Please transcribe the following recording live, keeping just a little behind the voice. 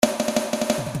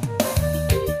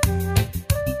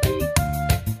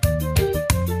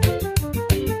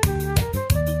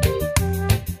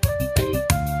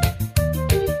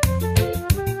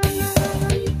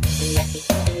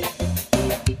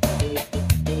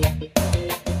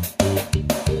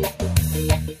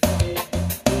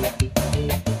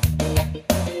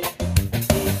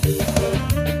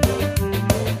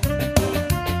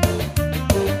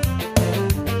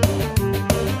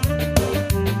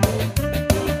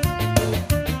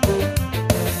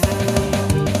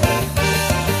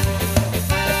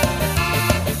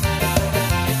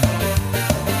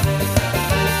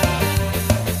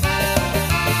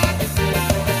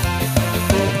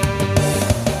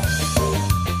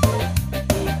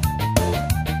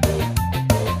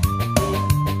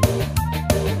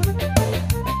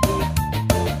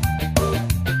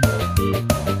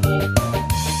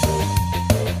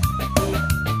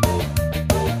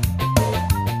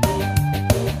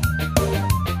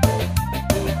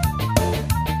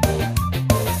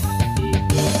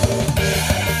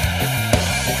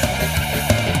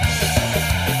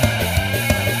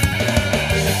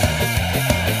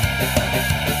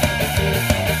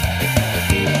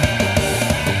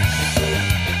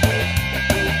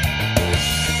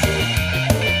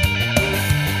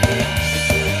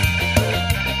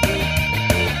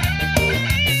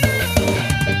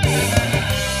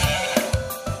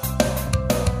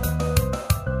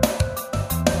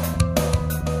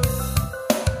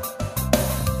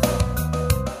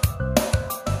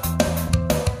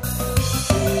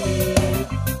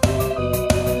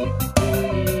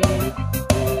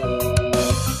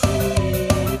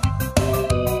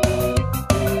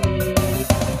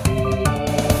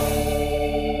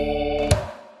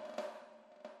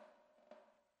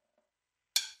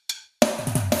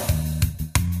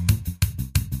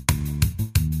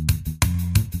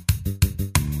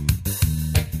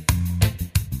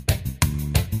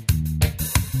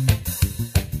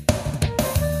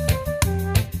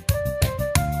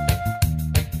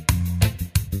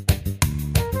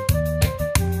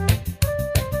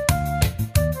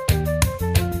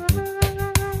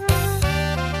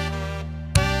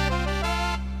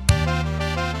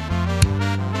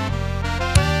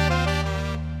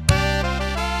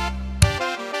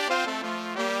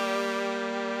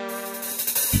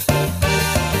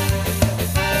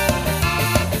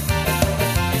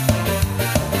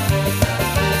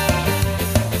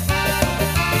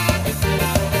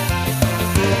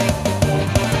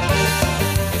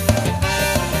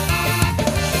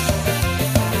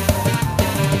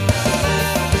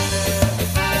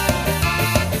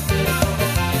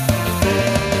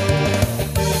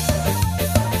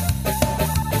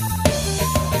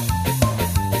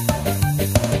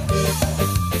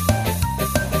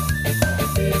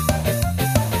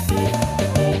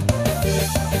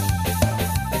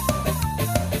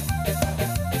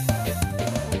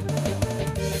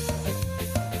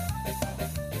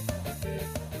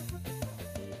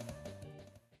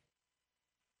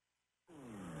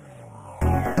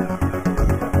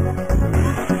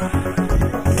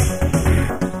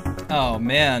Oh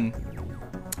man,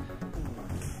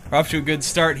 we're off to a good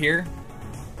start here.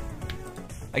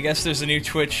 I guess there's a new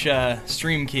Twitch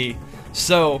stream key.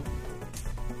 So,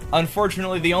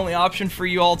 unfortunately, the only option for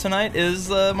you all tonight is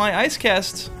my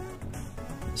Icecast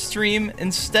stream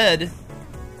instead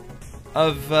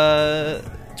of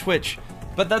Twitch.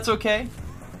 But that's okay.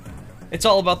 It's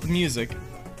all about the music.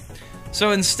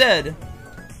 So instead,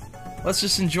 let's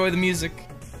just enjoy the music.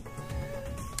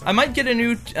 I might get a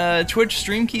new Twitch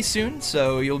stream key soon,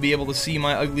 so you'll be able to see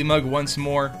my ugly mug once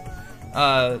more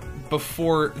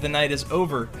before the night is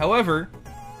over. However,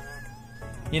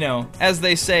 you know, as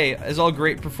they say, as all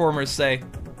great performers say,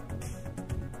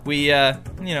 we, you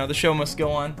know, the show must go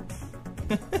on.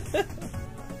 But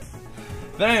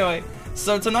anyway,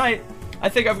 so tonight, I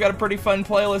think I've got a pretty fun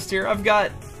playlist here. I've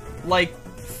got, like,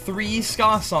 3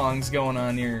 ska songs going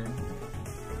on here.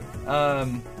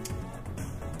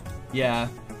 Yeah.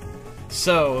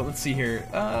 So, let's see here.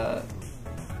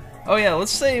 Oh yeah,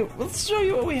 let's show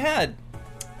you what we had.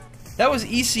 That was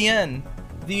ECN,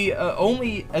 the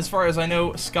only, as far as I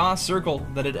know, ska circle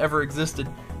that had ever existed.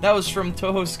 That was from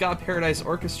Touhou Ska Paradise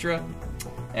Orchestra,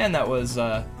 and that was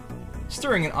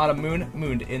Stirring an Autumn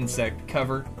Mooned Insect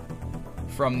cover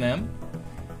from them.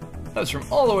 That was from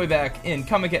all the way back in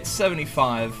Comiket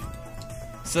 75.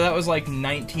 So that was like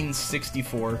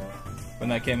 1964 when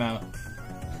that came out.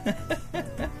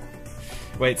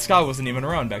 Wait, ska wasn't even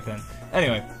around back then.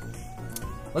 Anyway,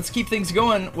 let's keep things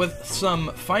going with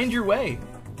some Find Your Way,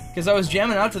 because I was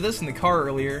jamming out to this in the car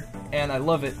earlier, and I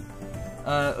love it.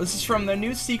 This is from the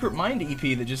new Secret Mind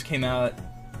EP that just came out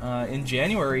in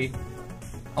January.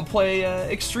 I'll play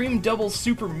Extreme Double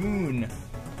Super Moon.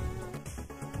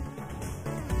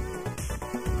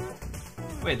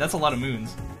 Wait, that's a lot of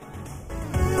moons.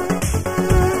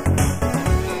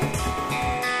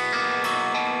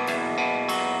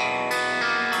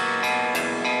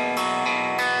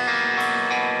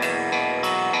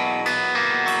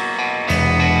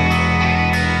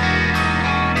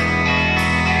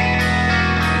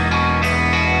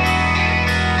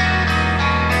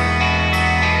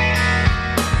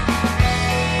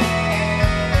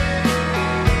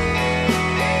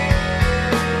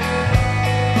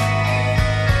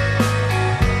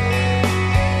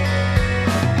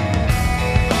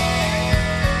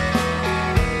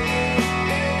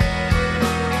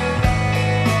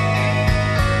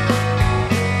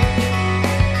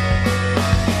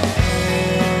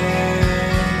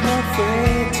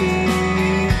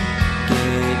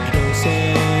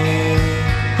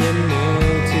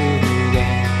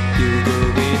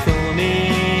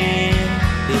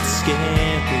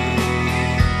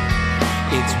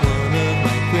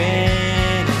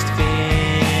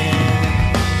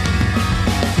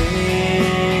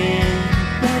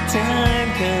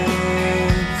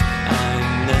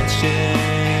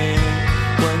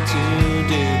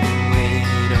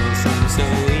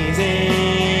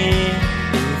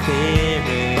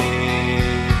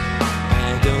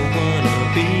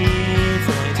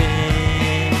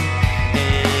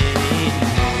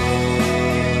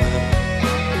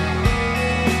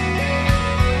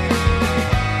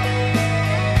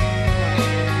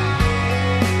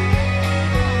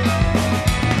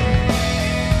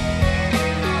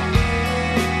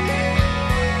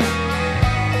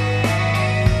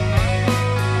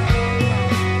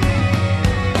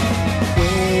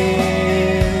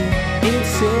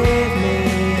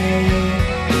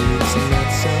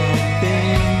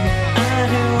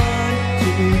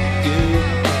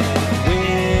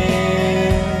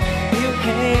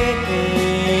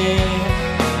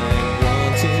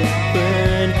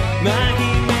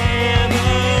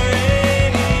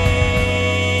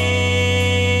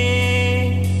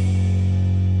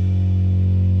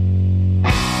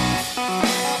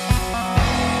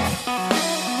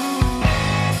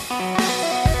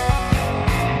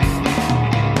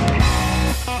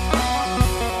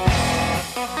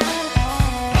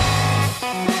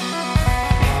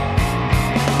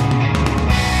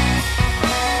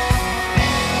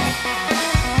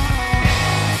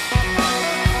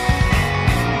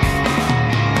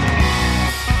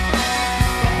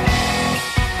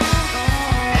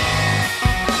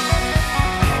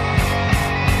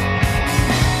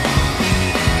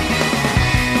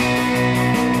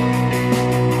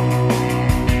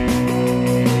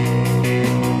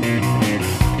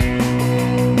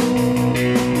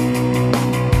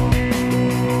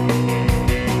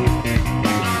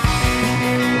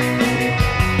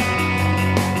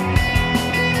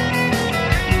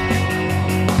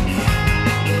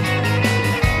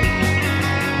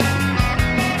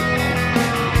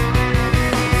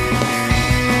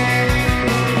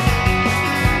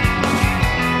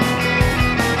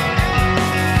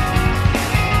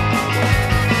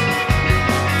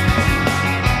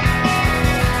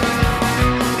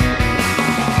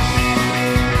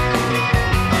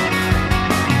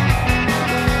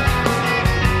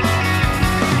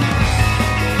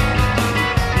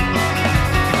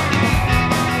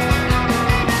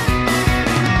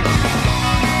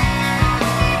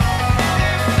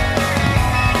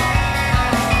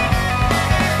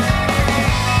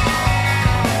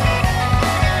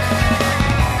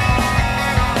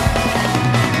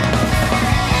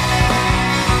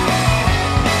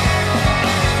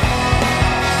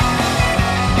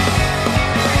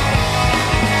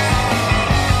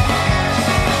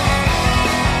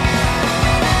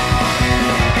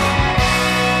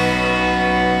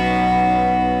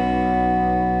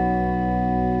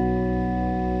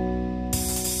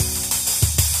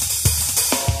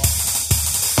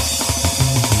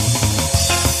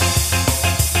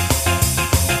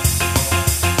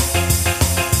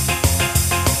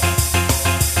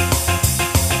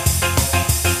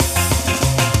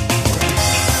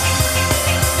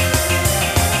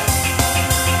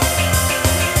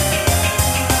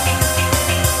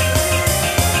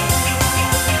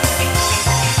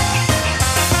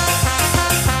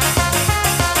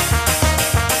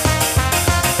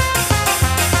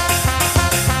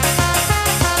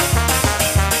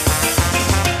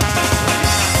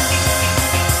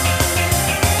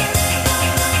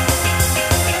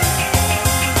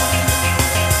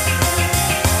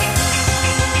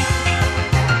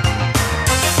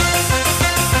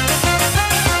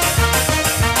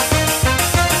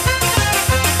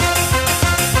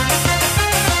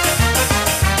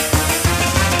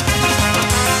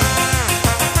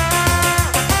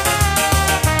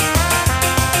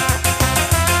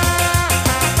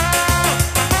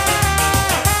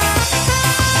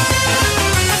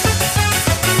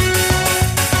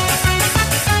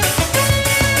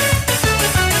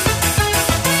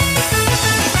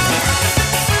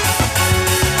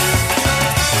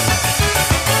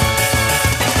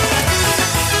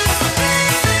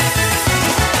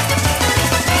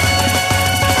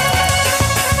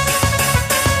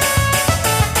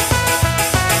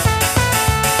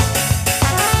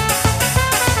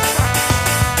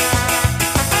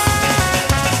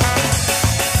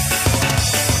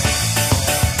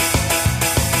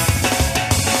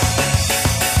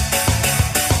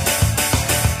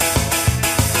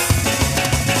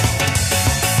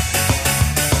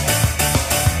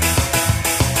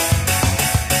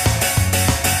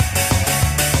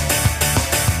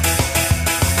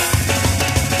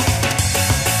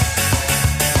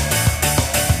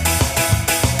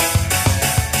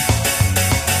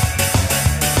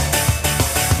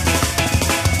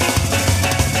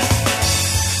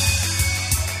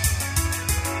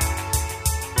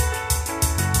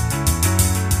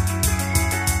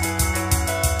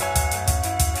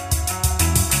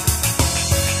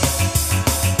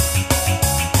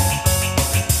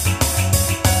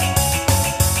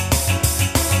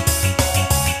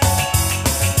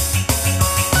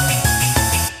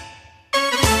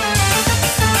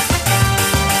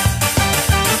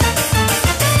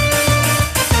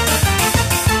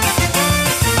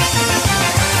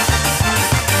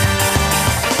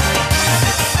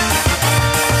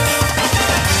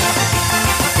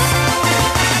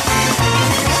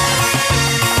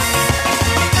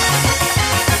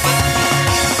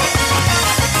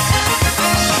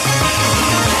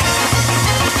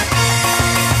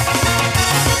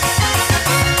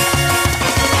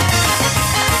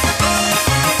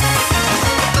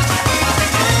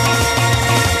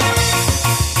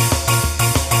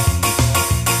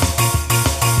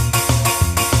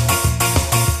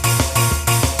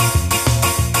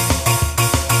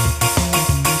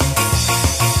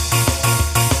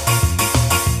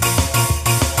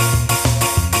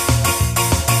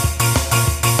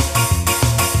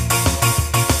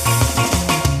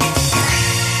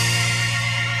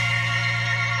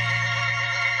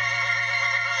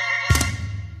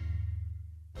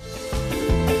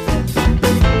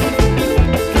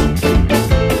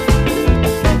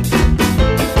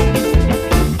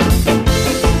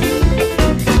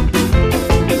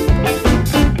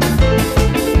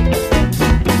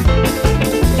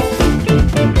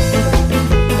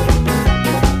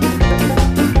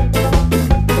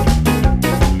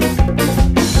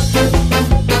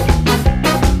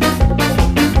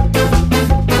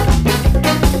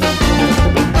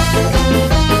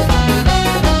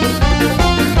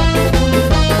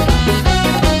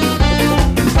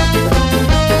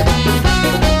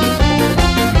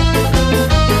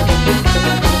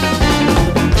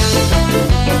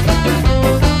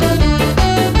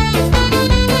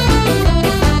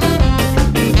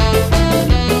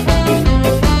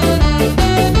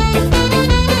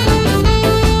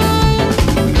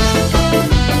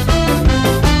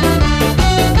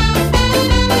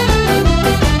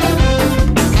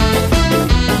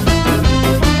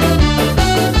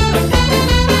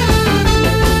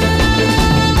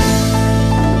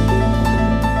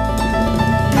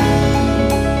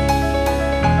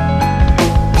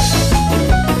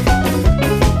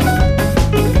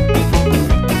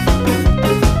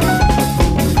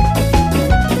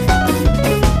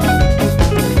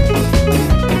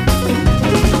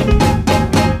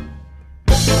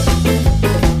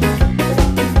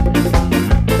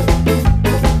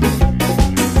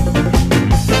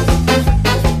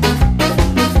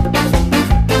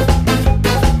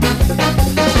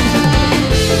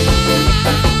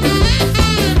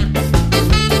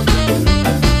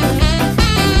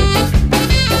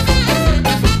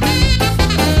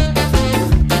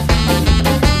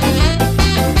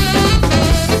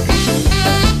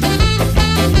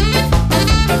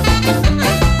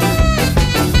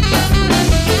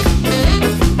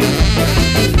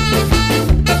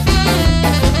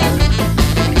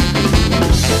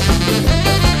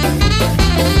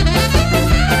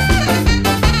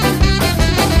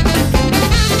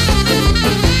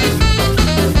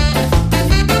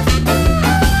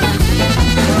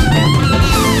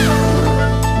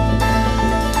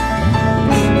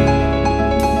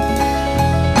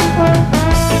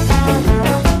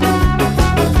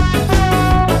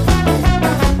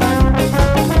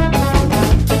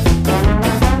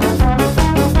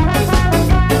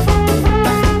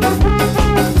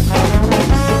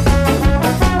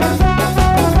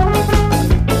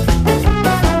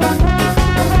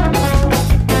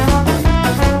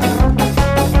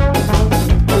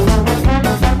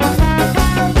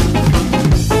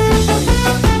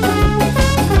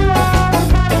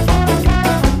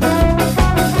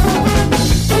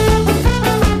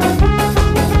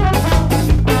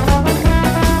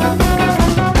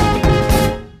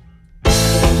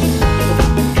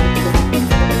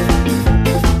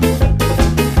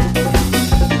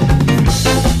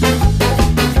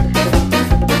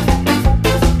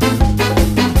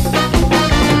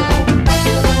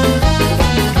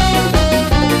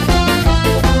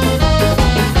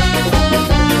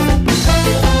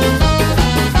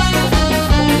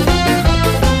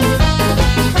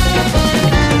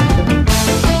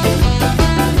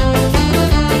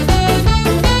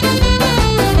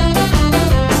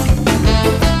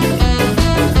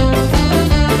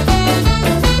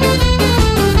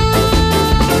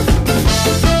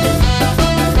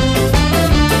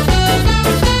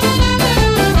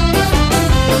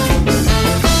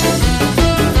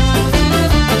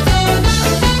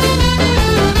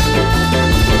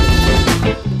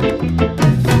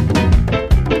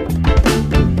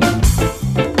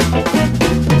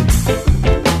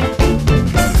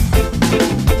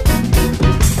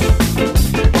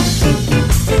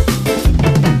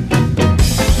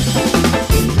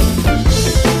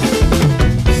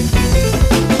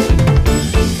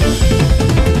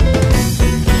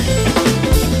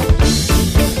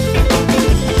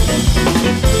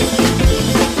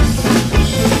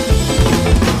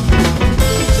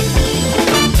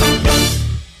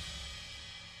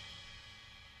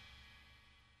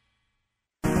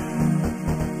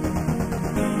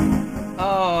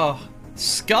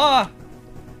 Ska!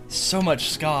 So much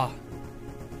ska.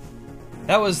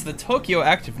 That was the Tokyo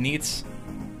Active Neats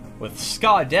with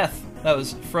Ska Death. That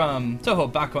was from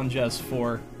Touhou Bakon Jazz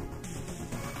 4.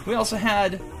 We also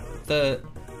had the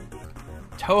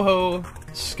Touhou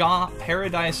Ska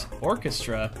Paradise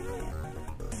Orchestra.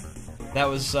 That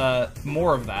was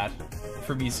more of that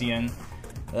for BCN.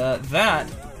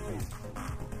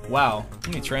 Wow,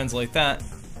 let me translate that.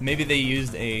 Maybe they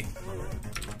used a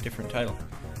different title.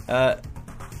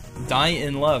 Die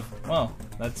in Love. Well,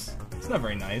 it's not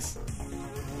very nice.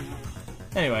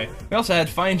 Anyway, we also had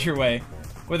Find Your Way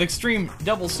with Extreme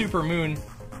Double Super Moon.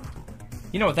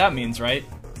 You know what that means, right?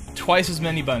 Twice as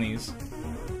many bunnies.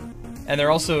 And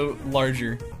they're also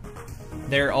larger.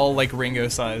 They're all like Ringo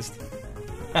sized.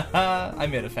 Haha, I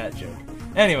made a fat joke.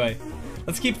 Anyway,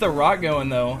 let's keep the rock going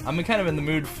though. I'm kind of in the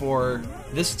mood for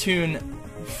this tune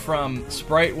from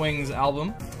Sprite Wing's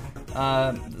album.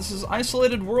 This is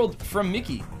Isolated World from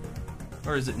Mickey.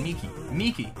 Or is it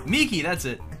Miki? Miki, that's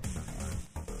it.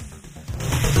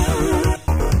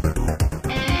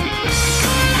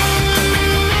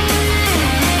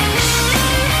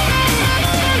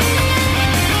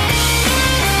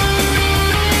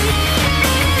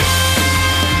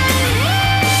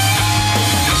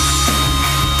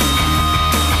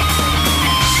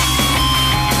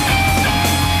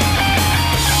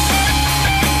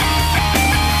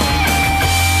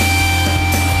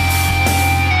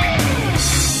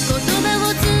 言葉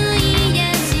を費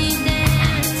やして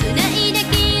繋いだ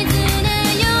絆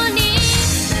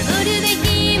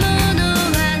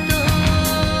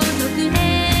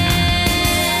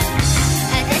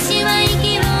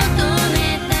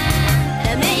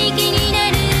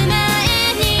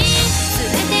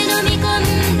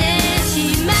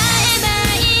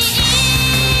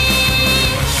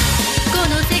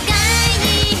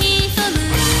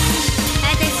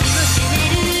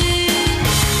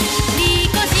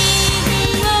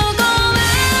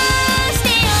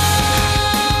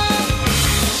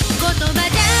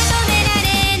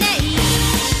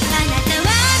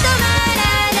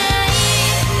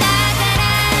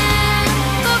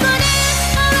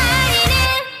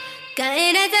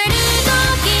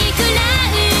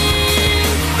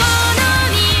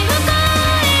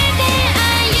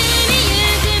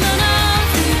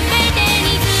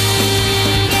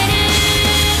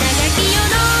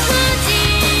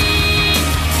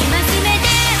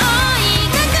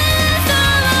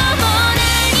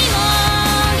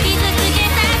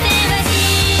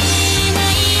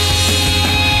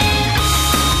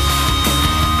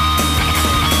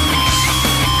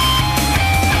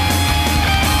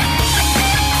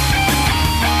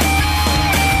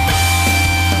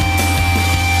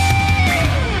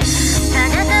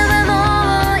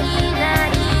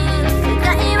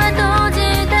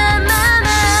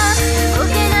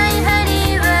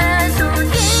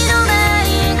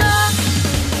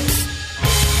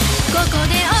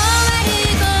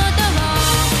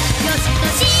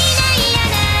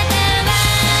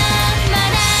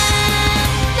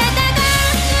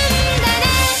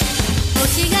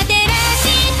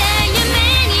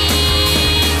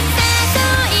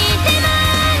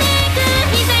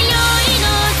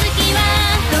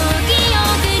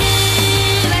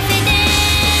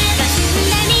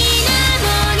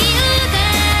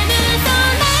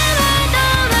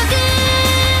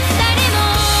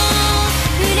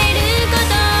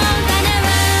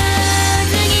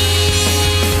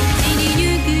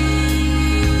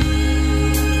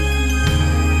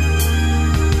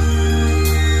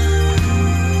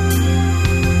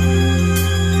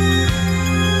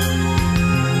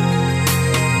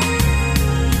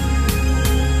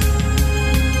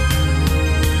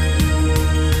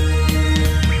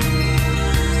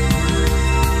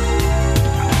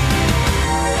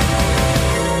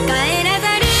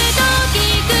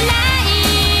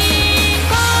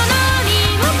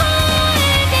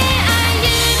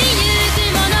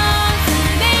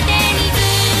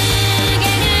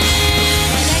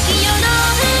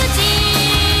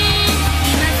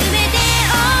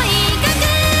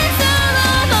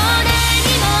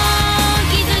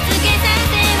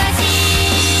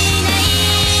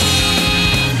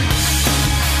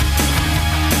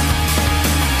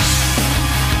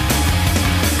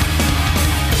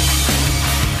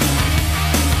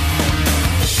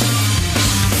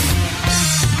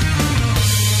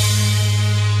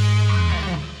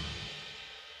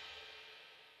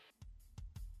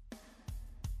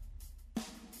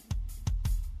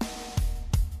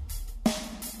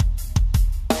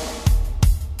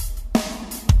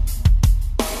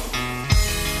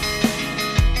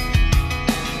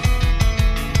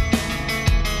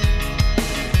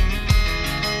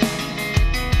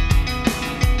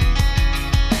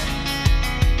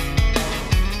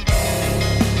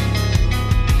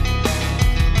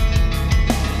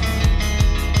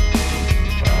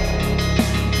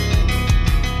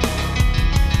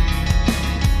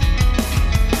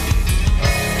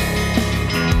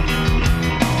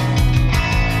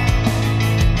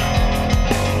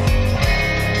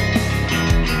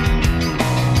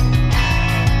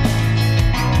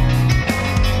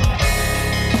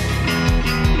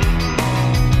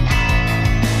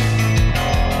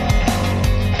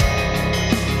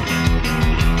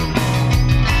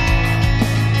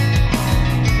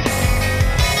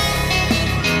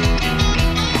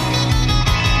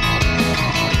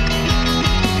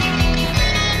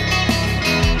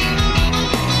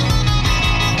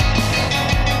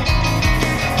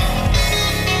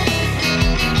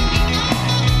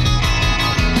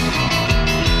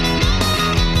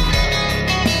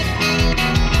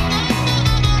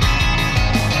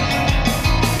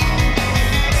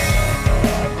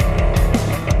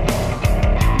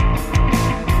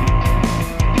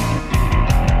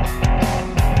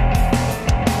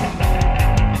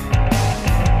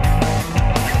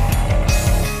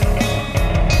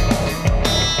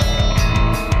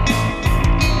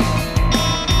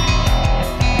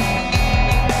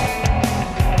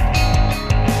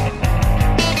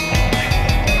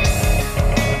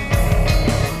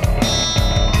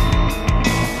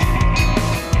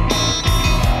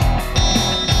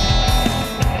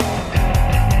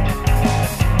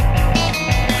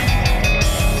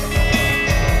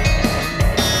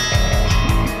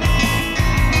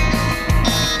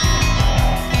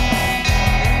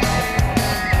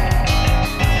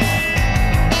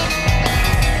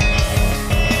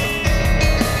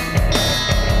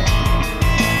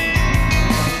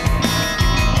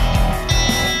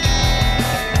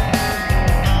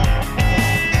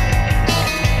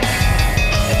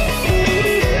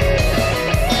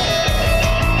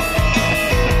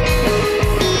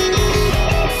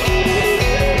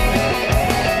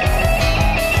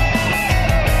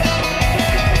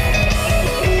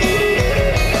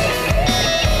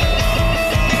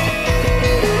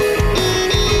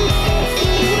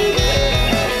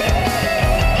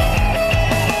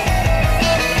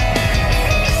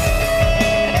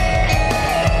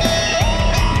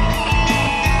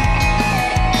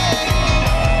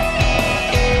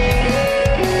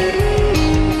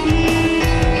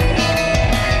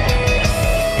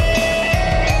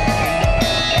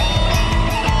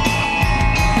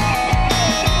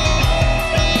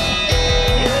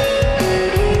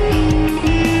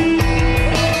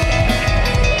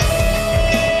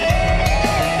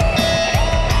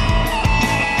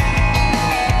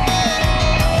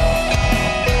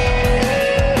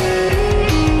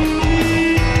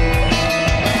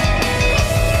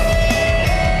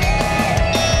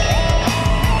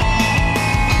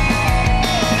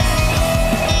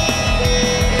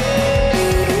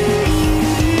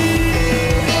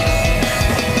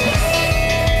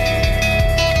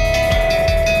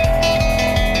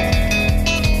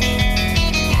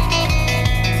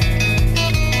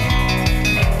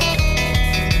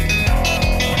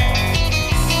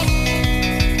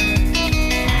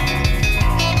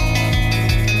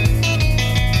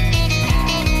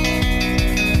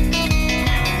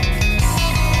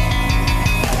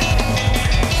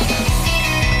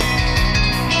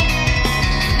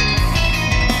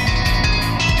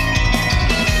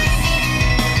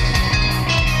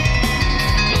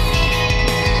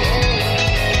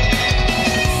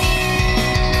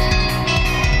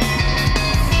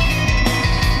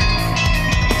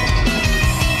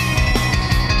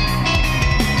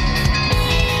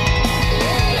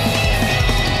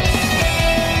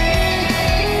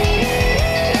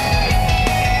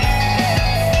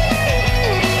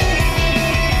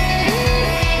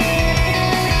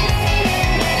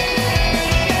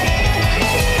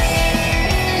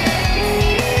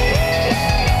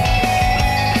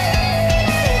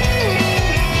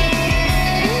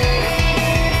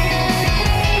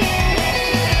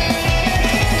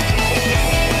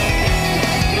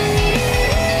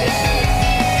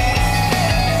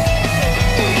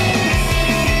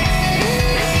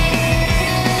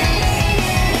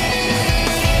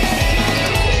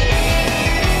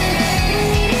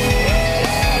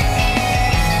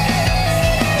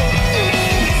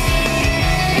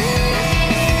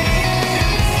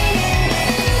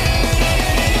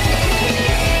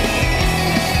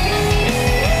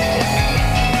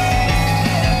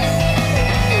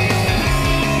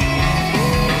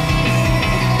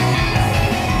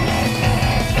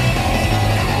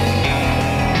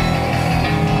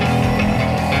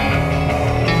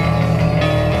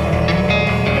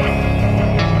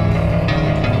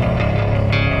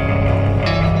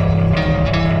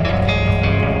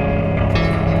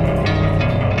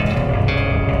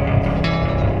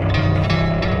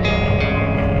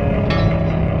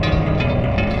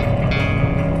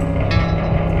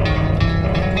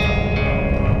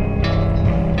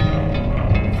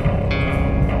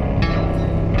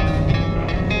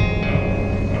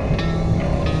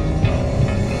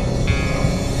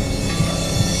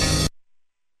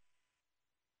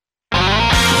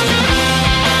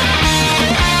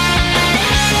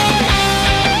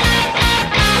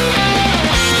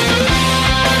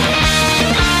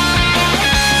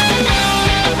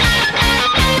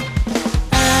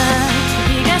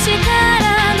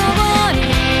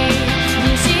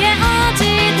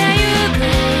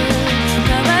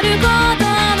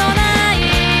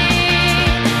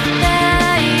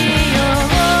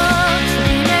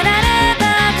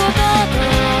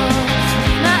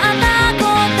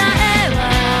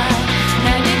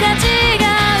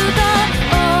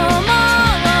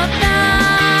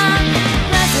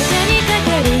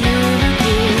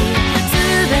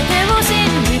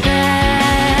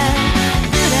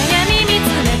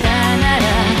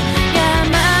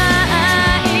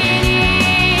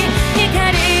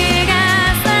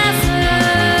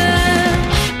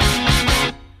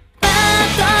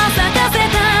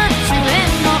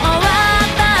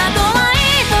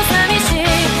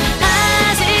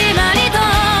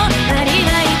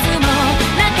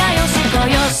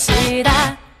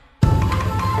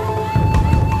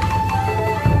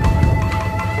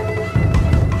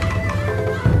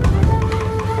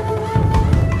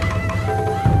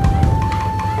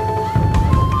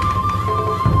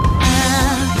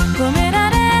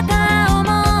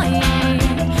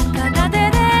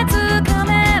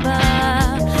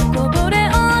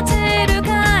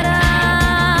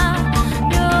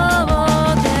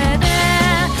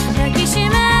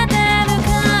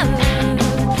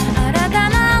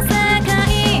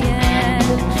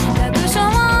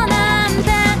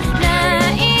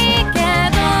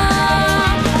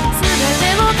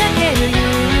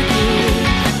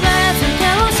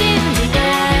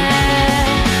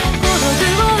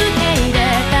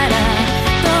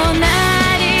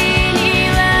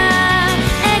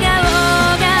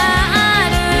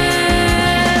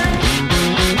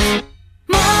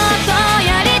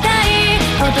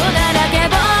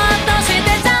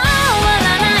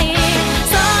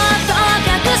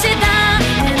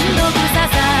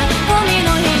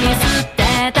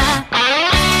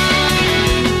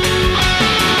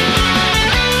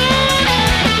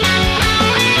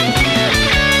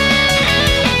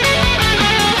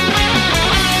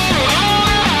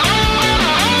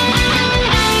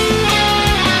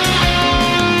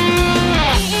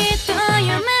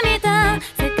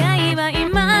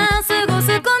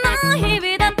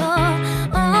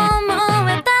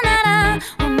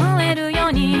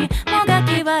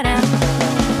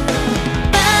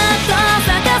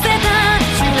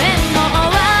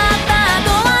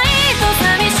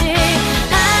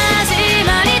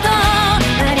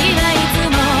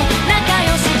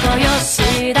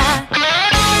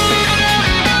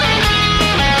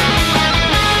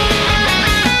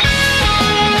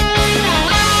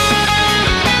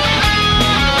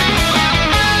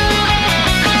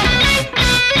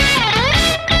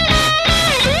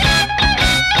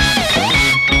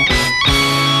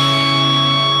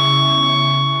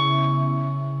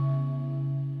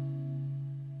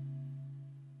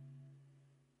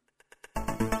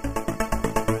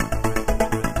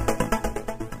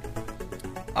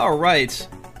Alright.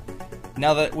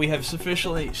 Now that we have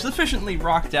sufficiently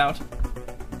rocked out,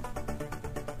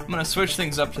 I'm gonna switch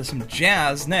things up to some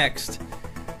jazz next.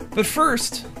 But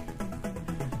first,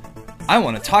 I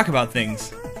want to talk about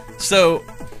things. So,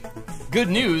 good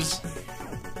news.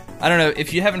 I don't know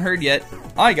if you haven't heard yet,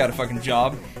 I got a fucking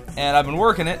job, and I've been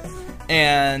working it,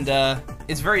 and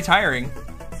it's very tiring.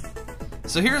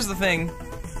 So here's the thing.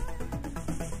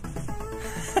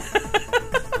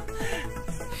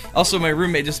 Also, my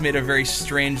roommate just made a very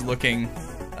strange looking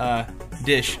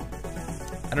dish.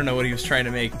 I don't know what he was trying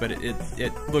to make, but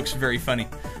it looks very funny.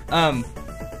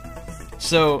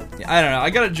 So I don't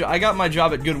know. I got my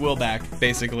job at Goodwill back,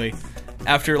 basically,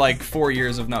 after like 4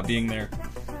 years of not being there.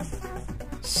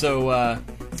 So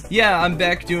yeah, I'm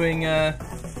back doing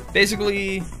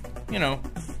basically, you know,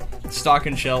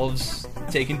 stocking shelves,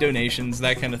 taking donations,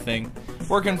 that kind of thing,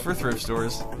 working for thrift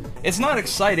stores. It's not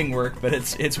exciting work, but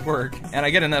it's work, and I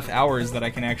get enough hours that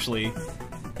I can actually,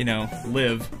 you know,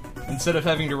 live instead of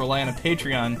having to rely on a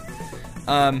Patreon.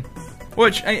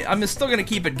 Which I'm still gonna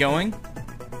keep it going.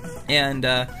 And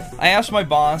I asked my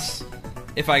boss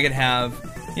if I could have,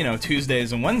 you know,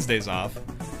 Tuesdays and Wednesdays off,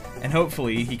 and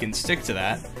hopefully he can stick to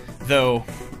that. Though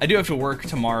I do have to work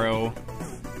tomorrow,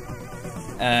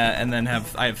 and then I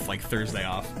have like Thursday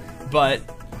off. But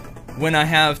when I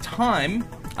have time,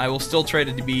 I will still try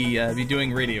to be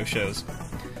doing radio shows.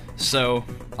 So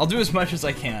I'll do as much as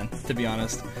I can, to be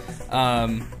honest.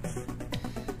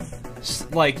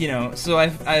 Like, you know, so I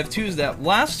have Tuesday.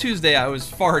 Last Tuesday I was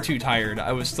far too tired.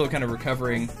 I was still kind of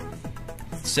recovering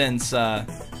since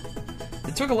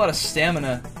it took a lot of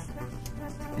stamina.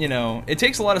 You know, it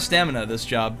takes a lot of stamina, this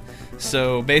job.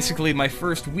 So basically my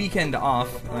first weekend off,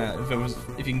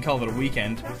 if you can call it a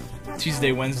weekend,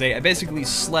 Tuesday, Wednesday, I basically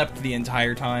slept the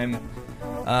entire time.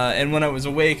 And when I was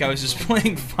awake, I was just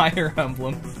playing Fire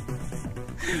Emblem.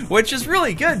 Which is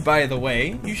really good, by the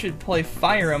way. You should play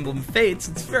Fire Emblem Fates.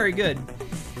 It's very good.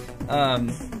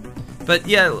 But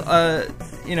yeah,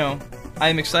 you know,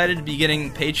 I'm excited to be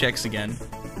getting paychecks again.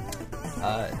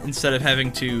 Instead of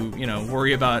having to, you know,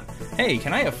 worry about, hey,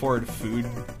 can I afford food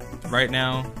right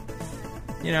now?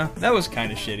 You know, that was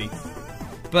kind of shitty.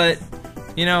 But,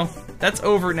 you know, that's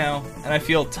over now, and I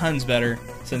feel tons better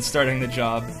since starting the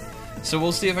job. So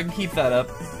we'll see if I can keep that up.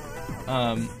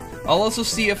 I'll also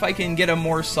see if I can get a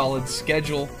more solid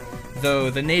schedule,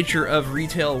 though the nature of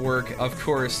retail work, of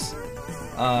course,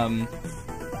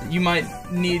 you might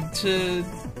need to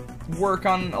work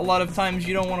on a lot of times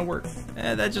you don't want to work.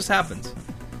 That just happens.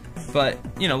 But,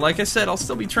 you know, like I said, I'll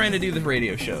still be trying to do the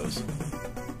radio shows.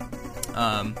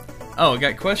 Oh, I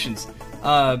got questions.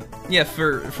 Yeah,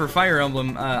 for Fire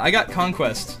Emblem, I got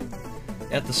Conquest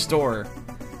at the store,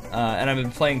 and I've been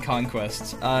playing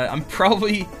Conquest.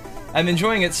 I'm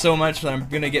enjoying it so much that I'm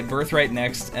gonna get Birthright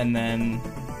next, and then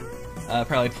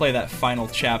probably play that final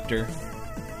chapter.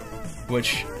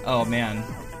 Which, oh man,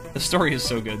 the story is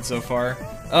so good so far.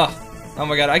 Oh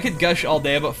my god, I could gush all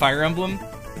day about Fire Emblem,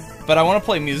 but I want to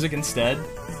play music instead,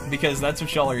 because that's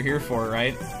what y'all are here for,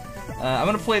 right? I'm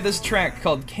gonna play this track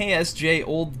called KSJ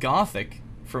Old Gothic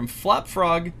from Flap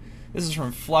Frog. This is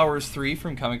from Flowers 3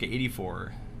 from Comic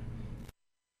 84.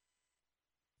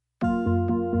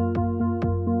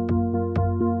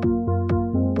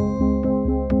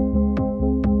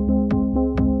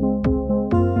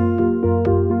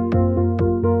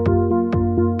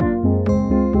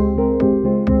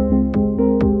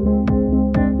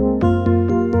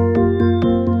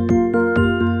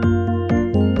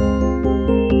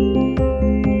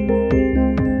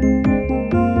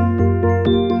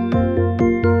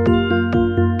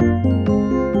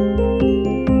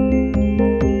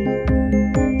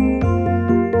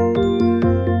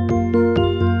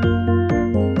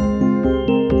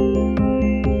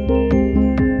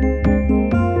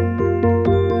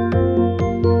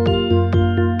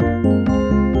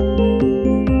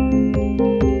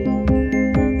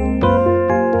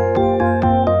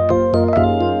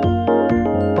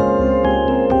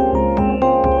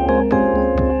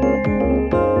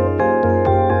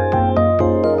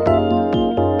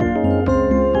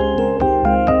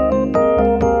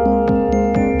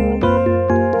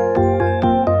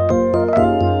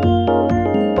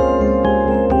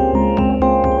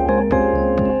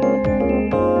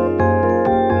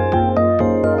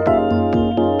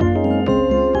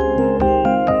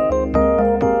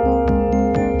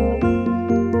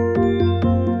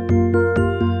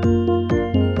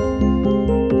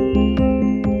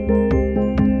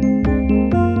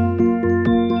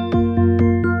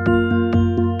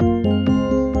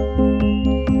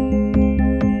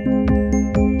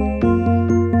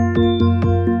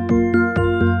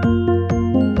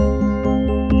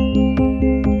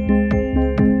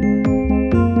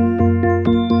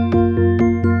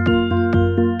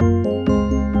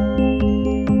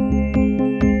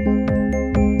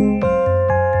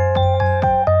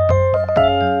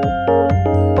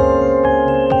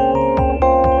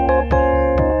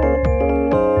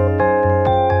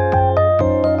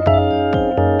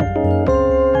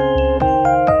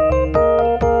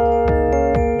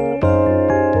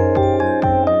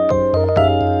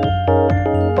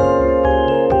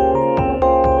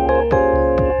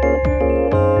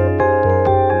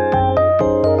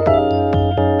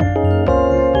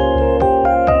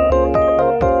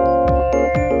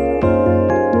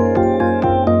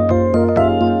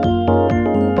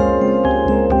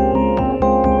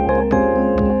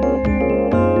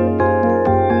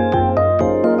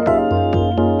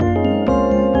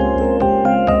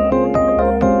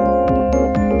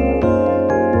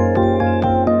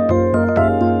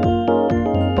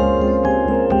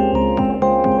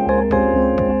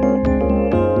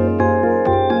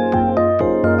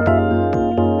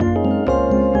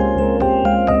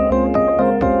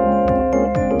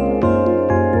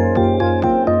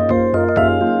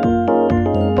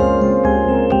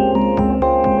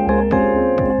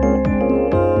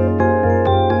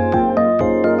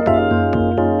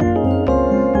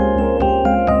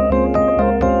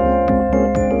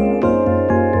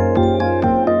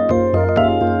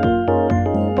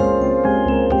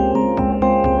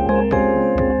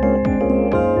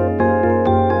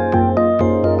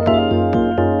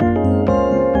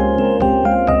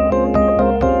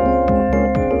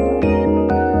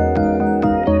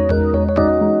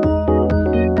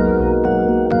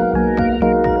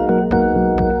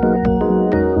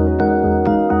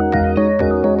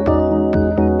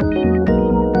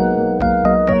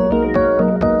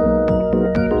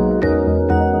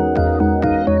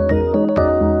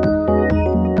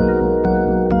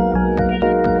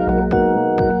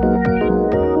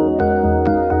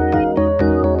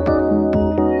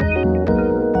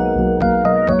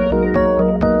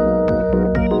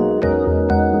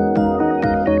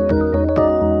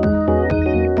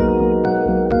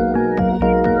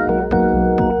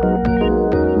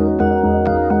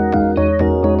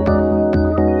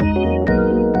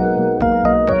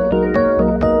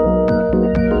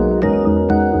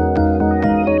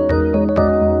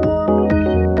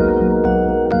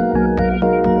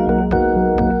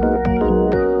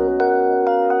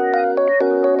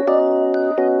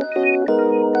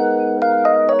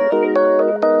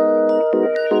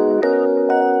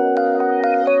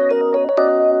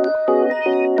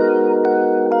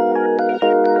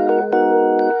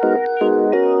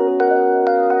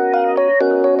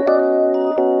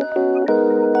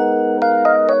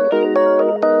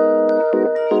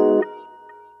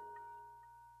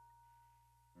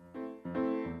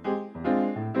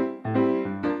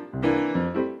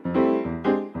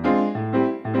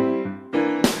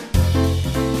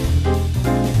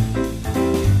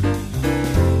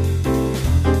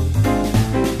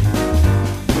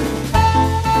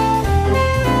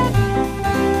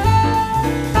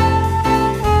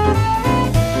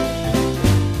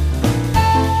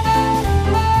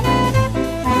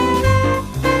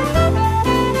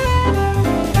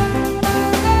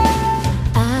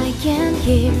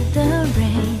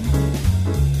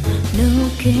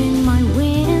 in my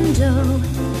window,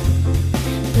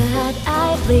 but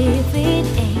I live it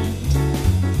ain't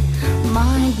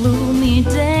my gloomy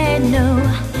day, no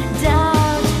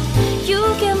doubt you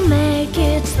can make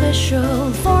it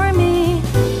special for me.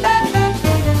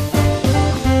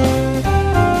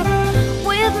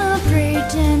 With no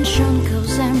pretension,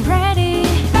 'cause I'm ready.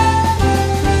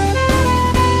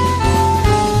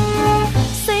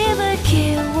 Say the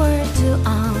keyword to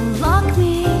unlock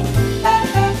me.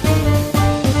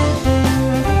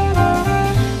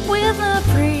 With no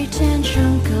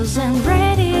pretension, 'cause I'm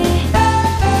ready.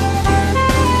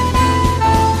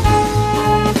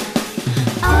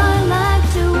 I like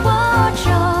to watch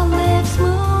your lips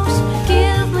move.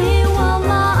 Give me what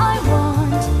I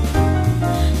want.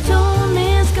 Tone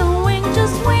is going to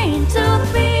swing to the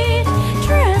beat.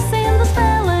 Dressed in the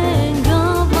spelling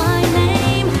of my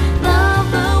name. Love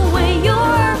the way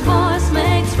your voice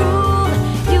makes room.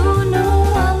 You know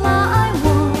what I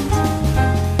want.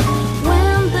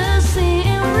 When the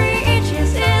scene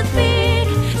reaches its peak,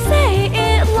 say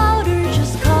it louder,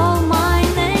 just call my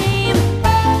name.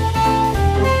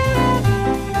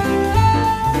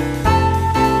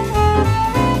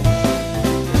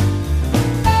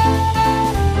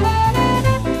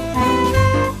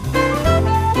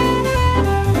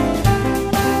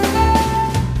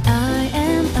 I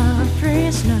am a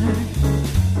prisoner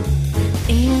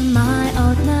in my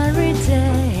ordinary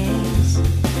days.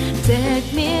 Take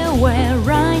me away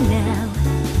right now.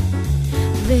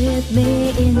 Lead me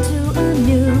into a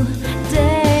new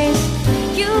days.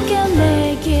 You can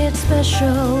make it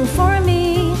special for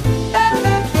me.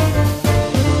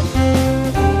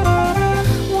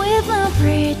 With no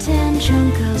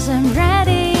pretension, 'cause I'm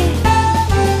ready.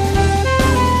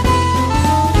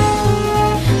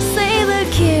 Say the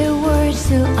keywords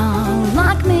to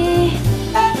unlock me.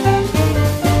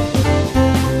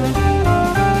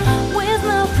 With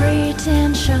no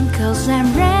pretension, 'cause I'm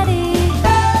ready.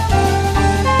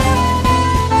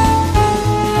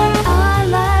 I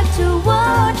like to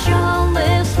watch your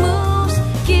lips move.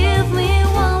 Give me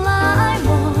what I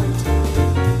want.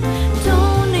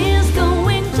 Tone is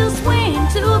going to swing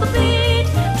to the beat.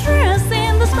 Dressed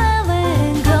in the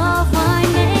spelling of my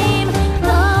name.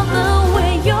 Love the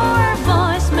way your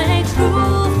voice makes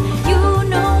groove. You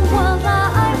know what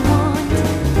I want.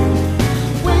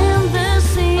 When the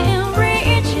scene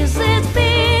reaches its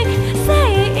peak, say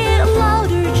it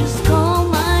louder, just call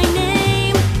my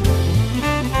name.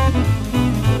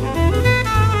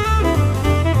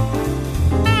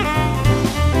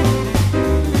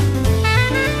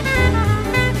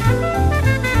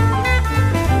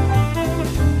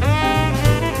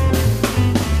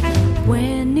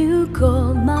 When you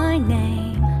call my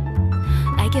name,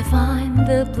 I can find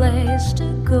the place to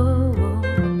go.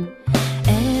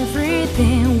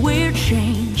 Everything will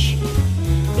change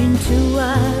into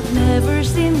I've never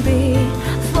seen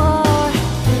before.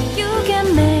 You can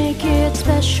make it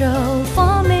special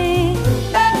for me.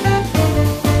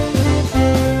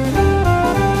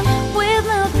 With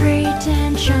no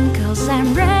pretension, 'cause I'm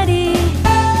ready.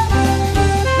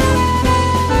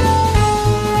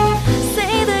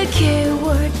 Say the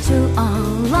keyword to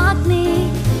unlock me.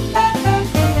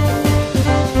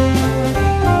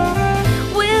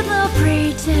 With no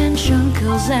pretension,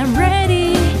 'cause I'm ready.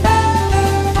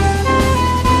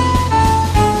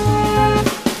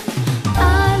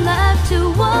 I like to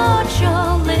watch your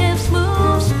lips move.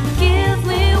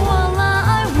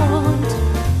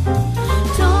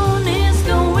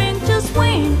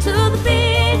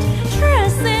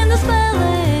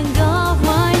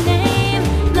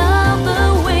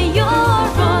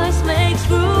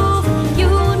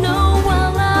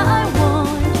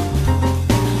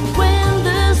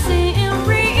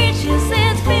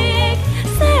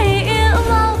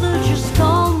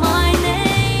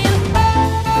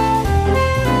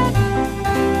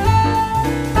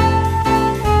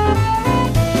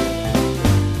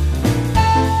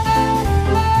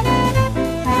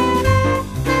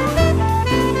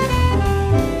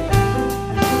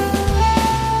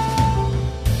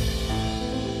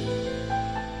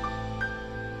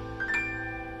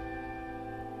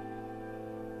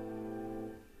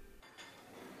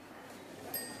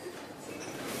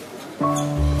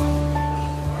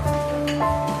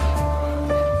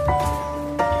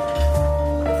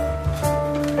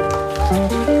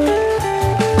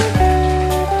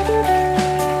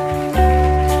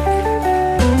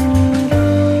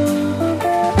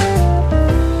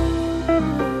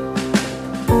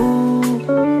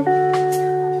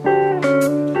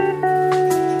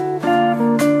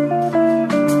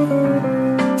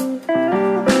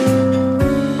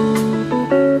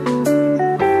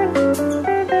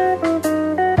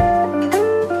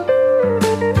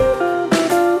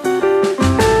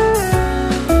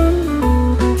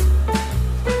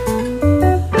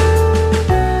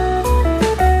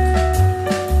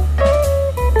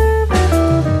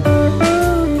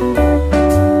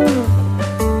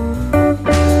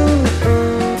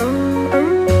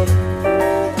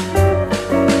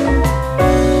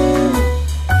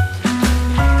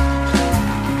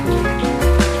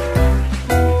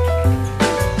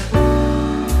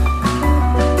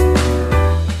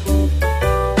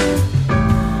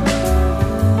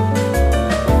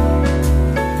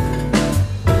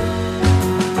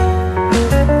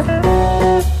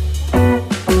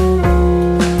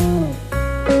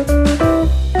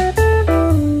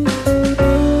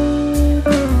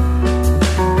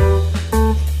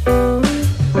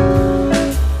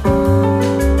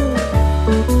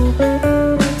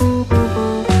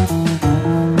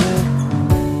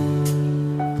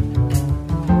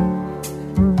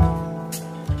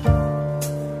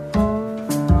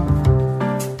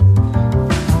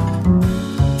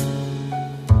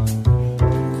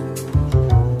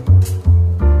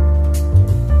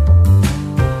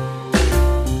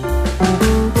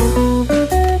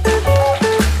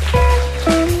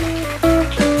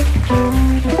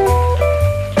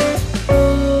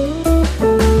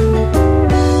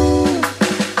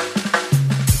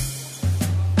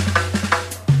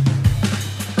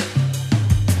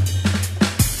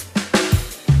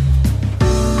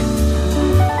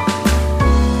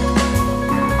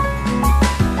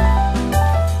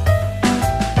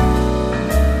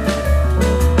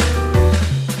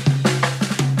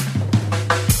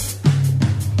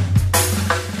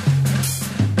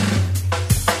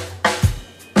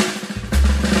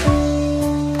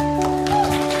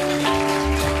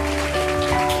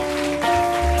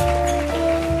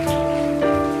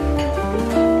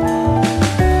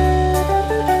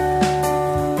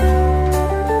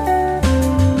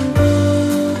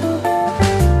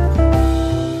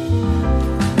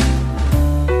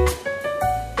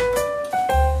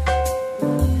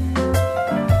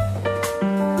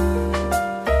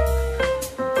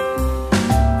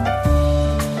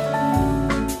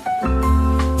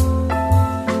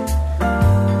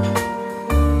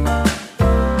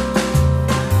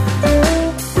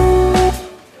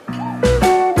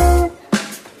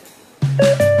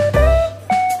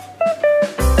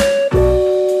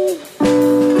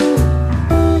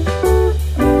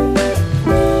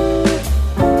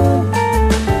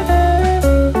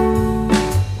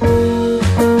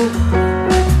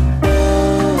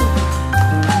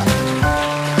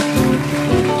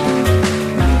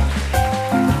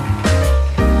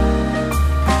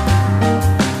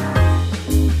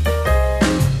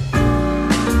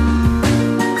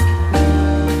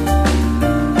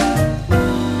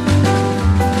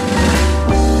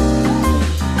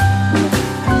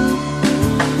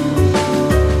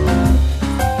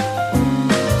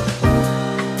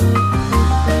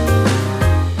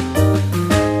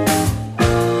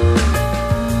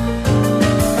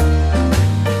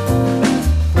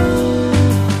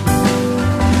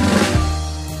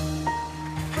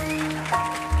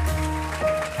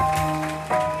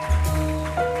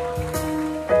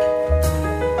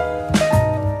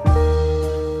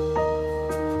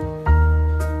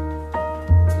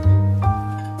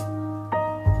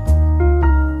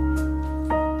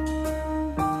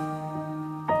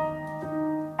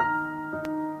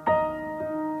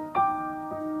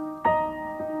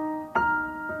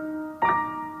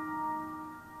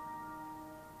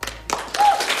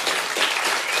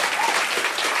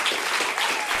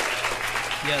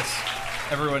 Yes.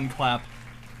 Everyone clap.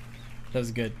 That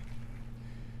was good.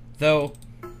 Though,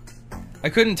 I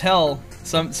couldn't tell.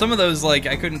 Some of those, like,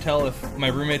 I couldn't tell if my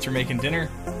roommates were making dinner,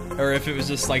 or if it was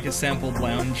just, like, a sampled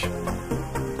lounge.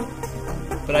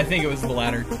 But I think it was the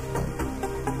latter.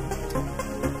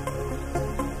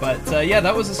 But, yeah,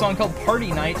 that was a song called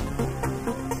Party Night.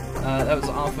 That was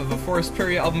off of a Forest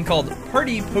Prairie album called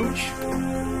Party Pooch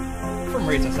from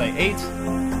Rate SI 8.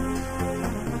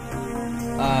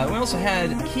 We also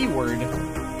had Keyword.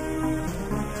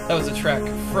 That was a track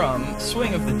from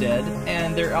Swing of the Dead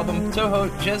and their album Touhou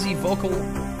Jazzy Vocal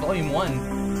Volume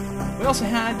 1. We also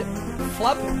had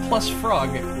Flap plus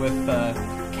Frog with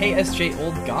KSJ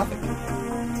Old Gothic.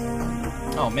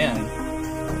 Oh man.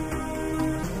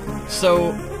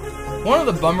 So, one of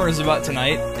the bummers about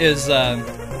tonight is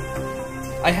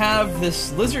I have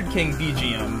this Lizard King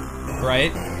BGM,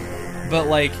 right? But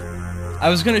like, I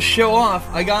was gonna show off,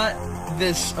 I got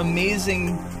this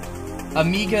amazing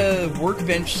Amiga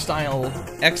Workbench style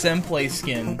XM Play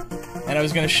skin, and I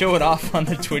was gonna show it off on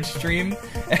the Twitch stream,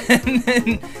 and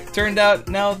then turned out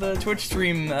now the Twitch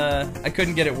stream, I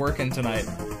couldn't get it working tonight.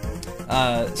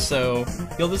 So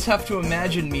you'll just have to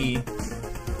imagine me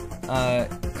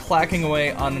clacking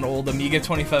away on an old Amiga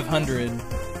 2500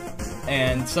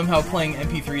 and somehow playing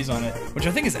MP3s on it, which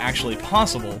I think is actually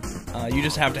possible. You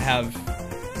just have to have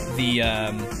the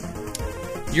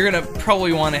you're gonna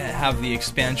probably want to have the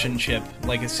expansion chip,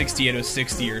 like a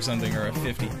 68060 or something, or a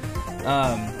 50,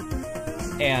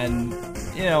 and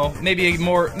you know, maybe a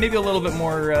little bit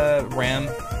more RAM.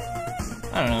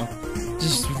 I don't know.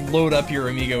 Just load up your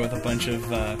Amiga with a bunch of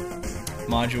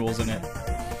modules in it.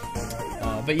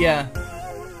 But yeah,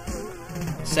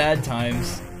 sad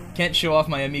times. Can't show off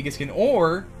my Amiga skin.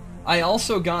 Or I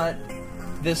also got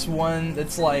this one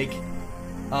that's like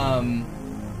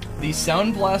the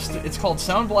Sound Blaster. It's called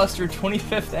Sound Blaster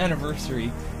 25th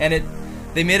Anniversary, and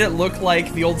they made it look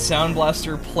like the old Sound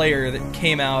Blaster player that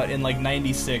came out in like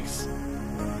 '96.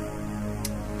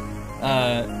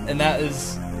 And that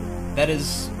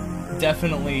is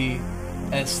definitely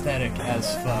aesthetic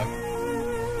as fuck.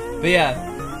 But yeah,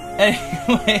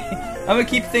 anyway, I'm gonna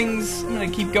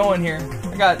keep going here.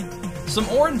 I got some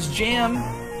orange jam.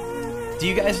 Do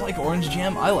you guys like orange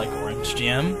jam? I like orange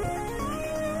jam.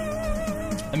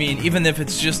 I mean, even if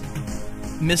it's just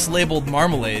mislabeled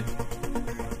marmalade.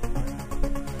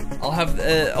 I'll have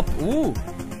ooh,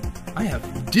 I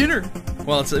have dinner.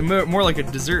 Well, it's more like a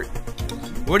dessert.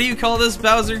 What do you call this,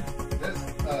 Bowser? That's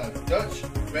Dutch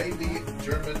baby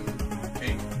German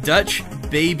cake. Dutch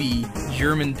baby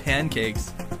German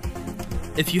pancakes.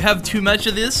 If you have too much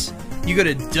of this, you go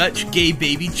to Dutch gay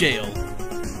baby jail.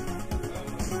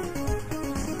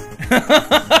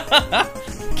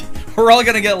 We're all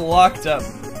gonna get locked up.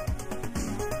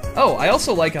 Oh, I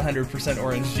also like 100%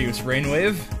 orange juice,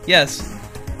 Rainwave. Yes.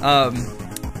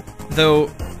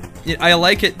 Though, I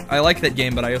like it. I like that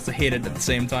game, but I also hate it at the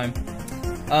same time.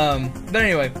 But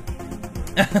anyway.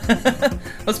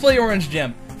 Let's play Orange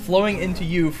Gem. Flowing Into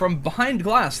You from Behind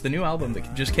Glass, the new album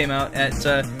that just came out at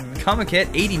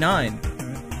Comiket 89.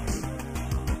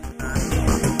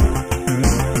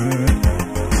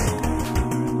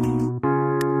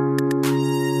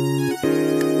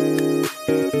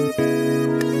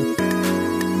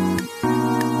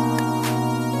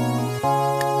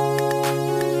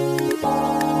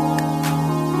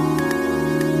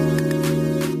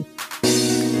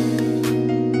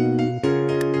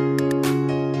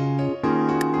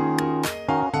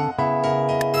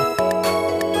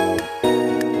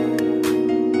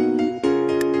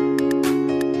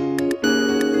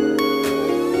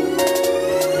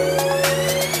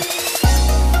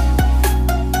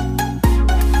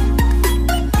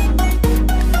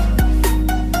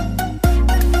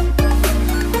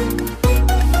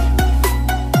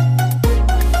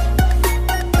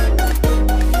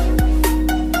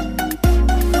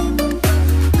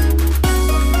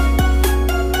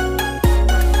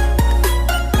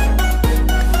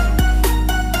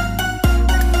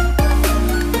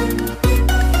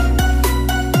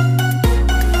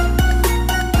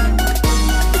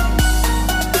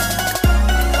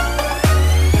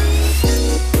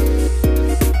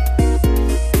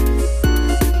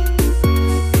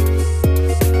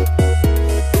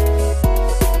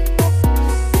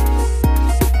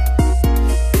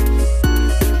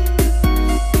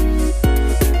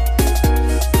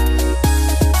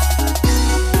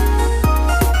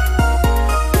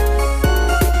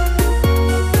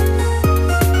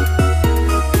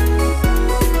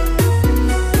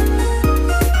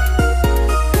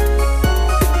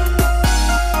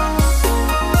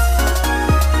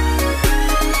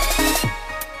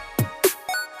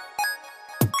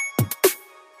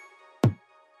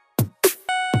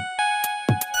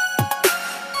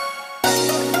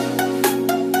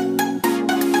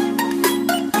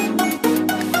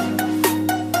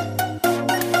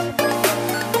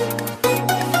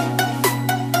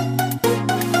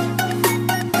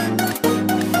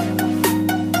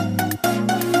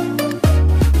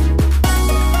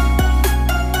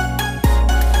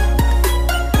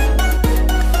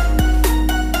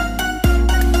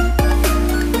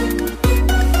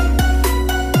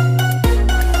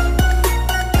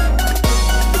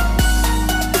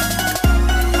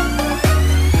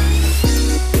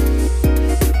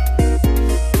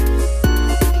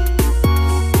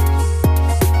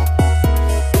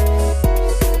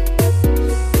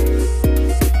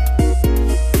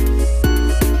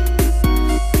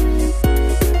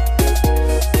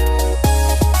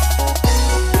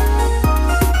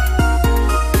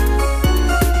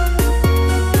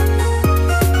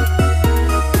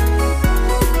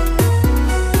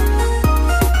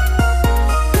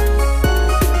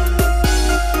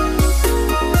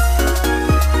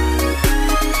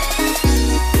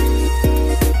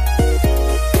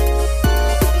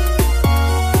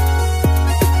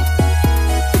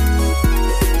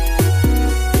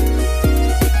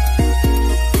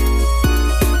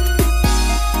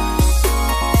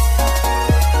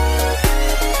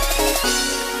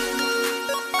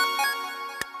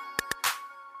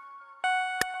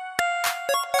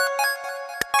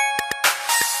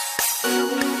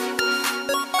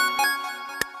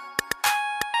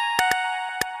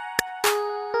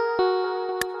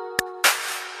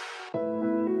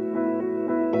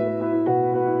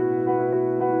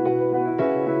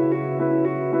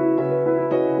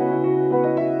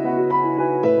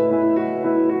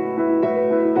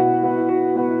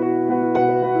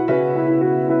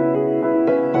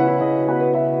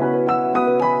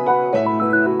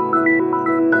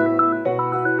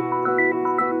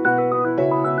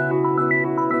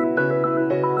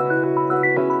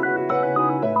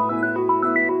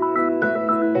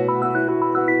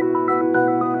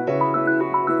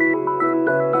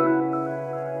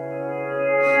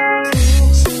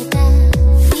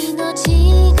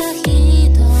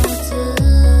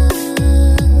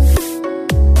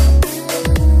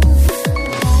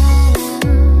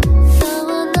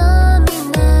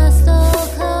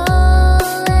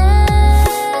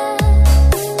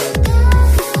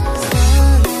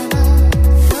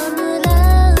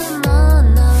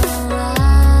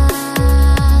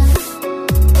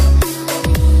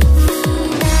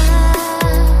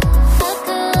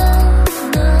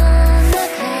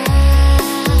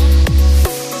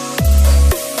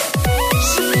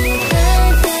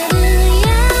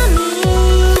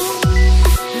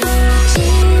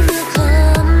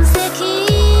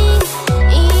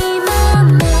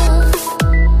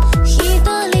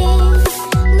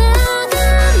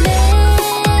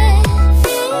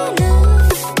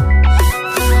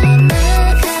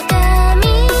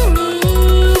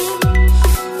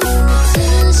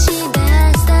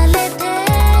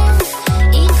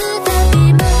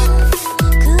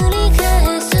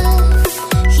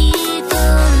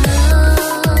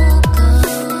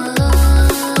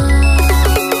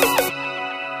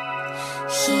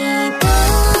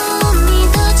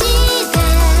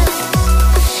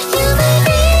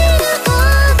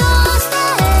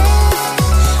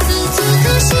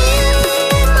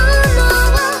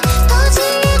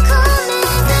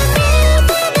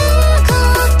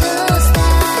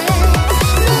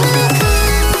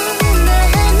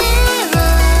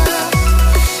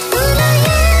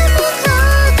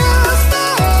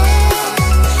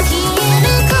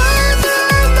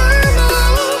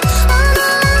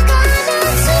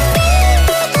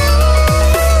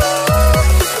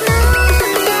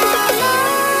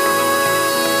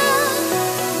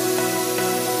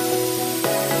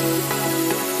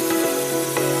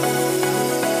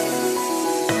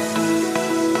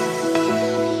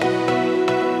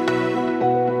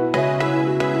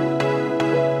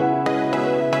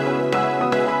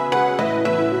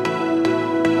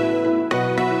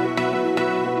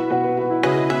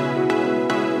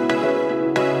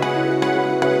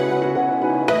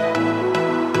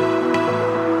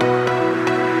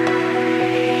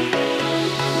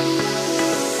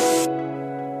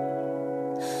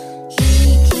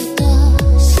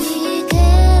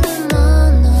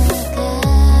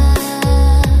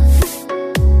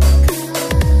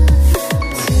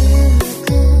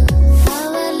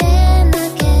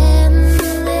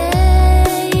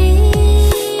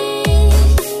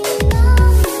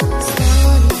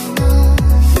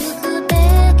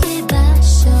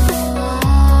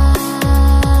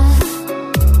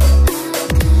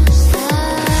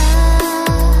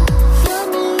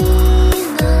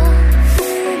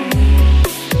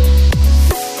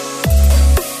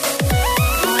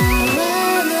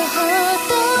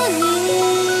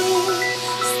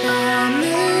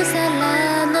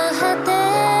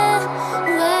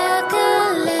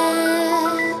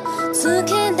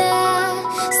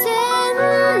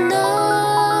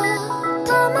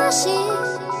 し誰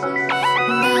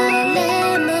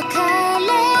も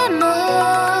彼も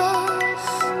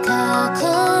過去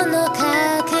の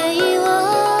過程を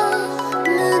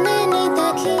胸に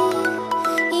抱き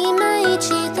今一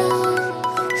度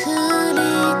振り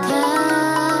返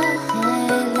る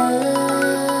前の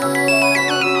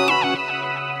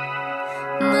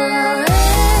想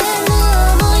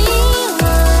いを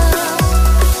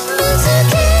見つ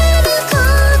けるこ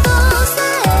とさ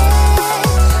え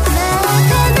な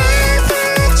かなか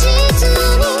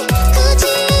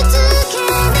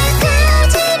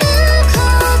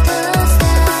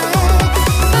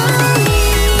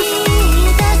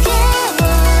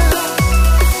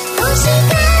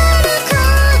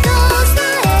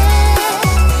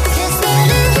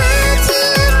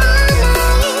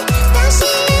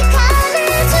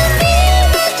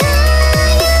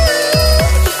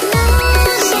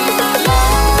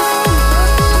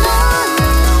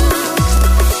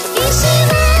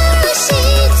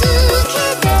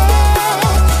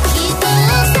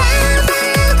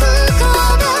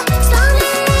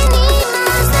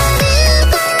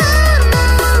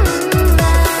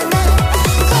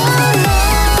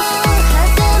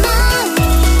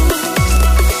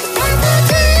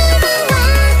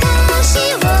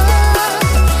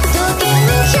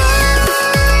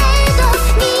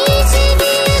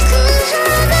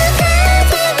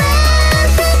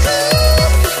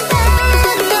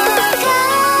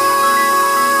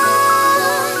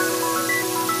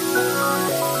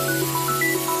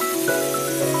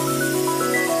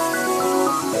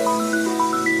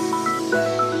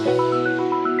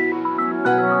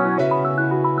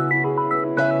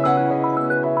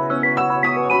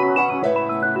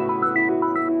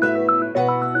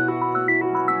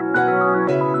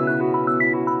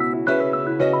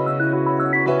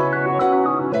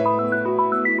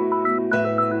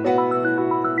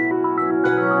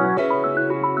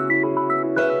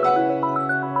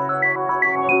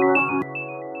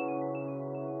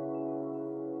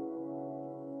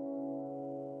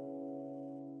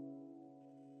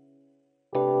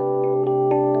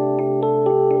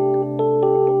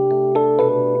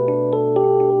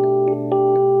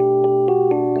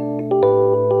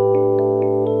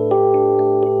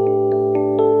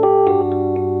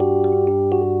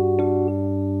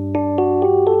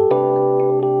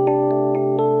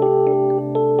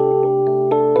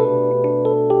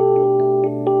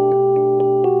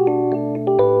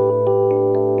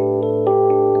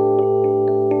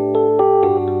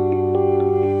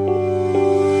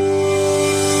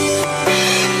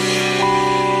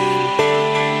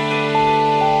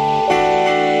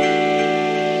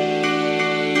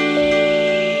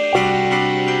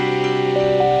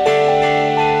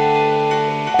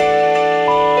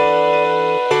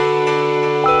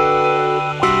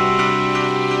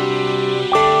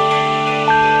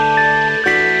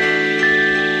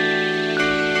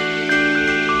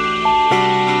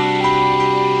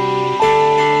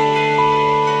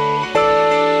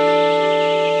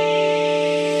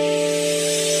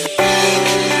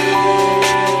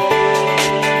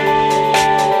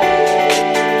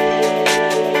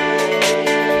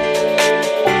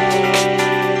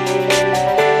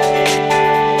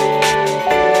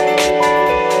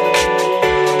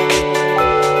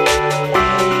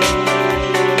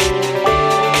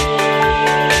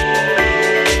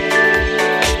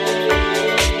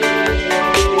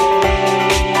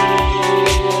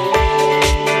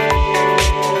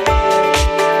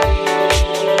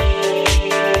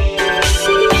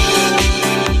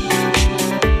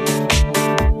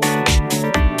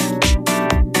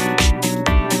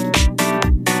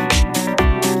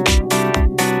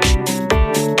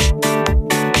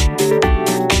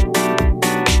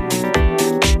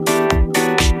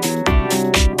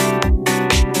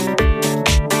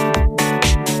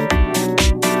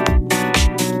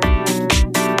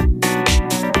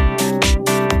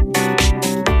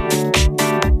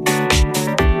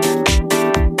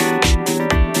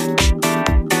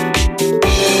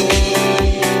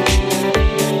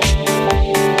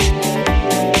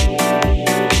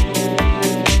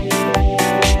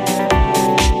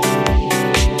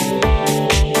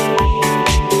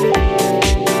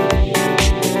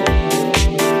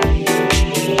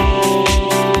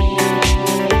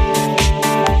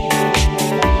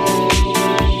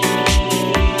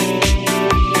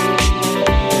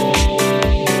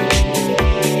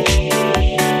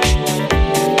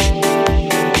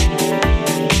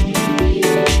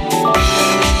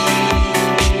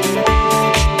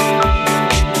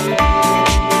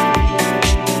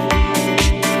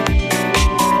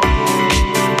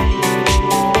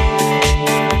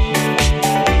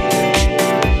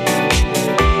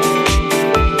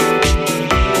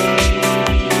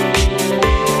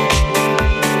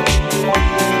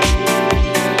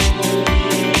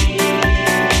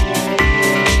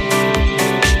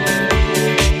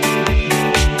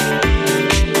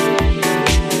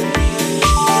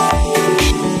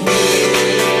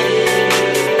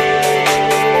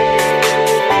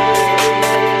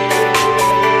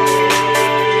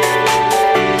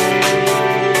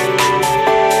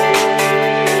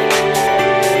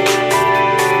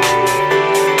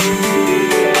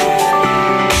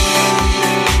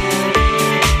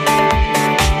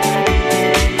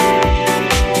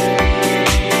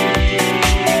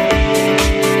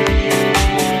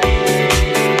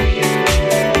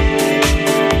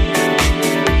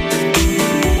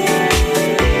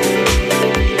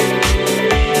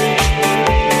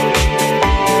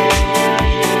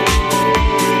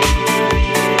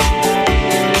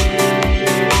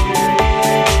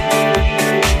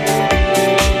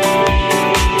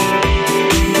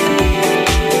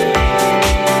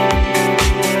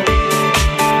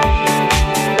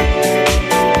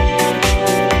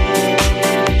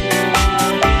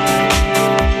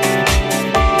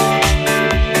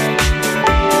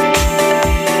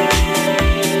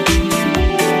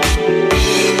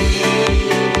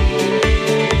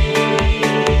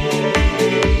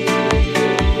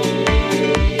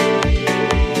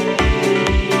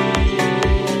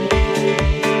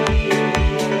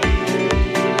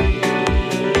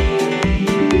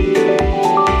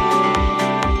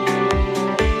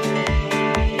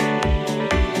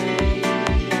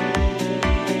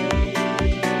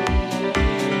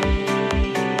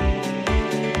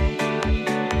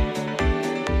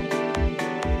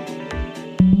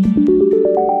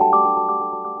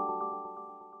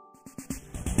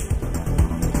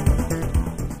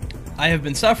I have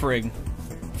been suffering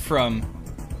from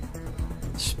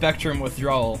spectrum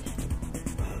withdrawal.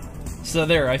 So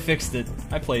there, I fixed it.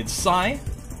 I played Psy.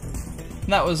 And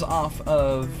that was off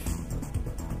of...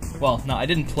 Well, no, I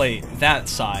didn't play that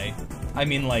Psy. I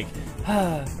mean, like...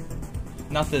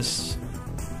 not this...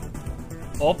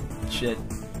 Oh, shit.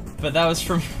 But that was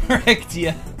from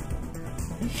Rectia.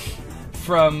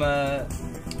 From the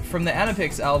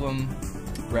Anipix album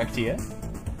Rectia.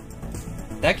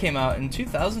 That came out in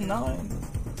 2009.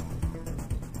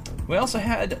 We also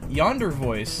had Yonder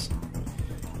Voice.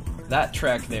 That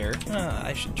track there.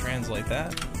 I should translate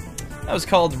that. That was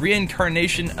called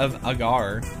Reincarnation of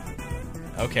Agar.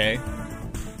 Okay.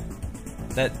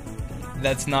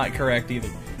 That's not correct either.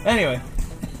 Anyway.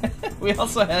 We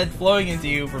also had Flowing Into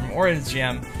You from Orange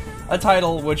Jam. A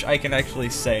title which I can actually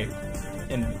say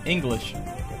in English.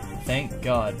 Thank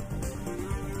God.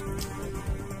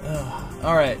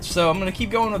 Alright, so I'm gonna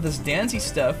keep going with this dancey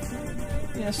stuff.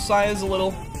 You know, Psy is a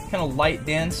little kind of light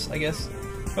dance, I guess.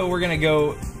 But we're gonna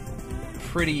go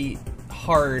pretty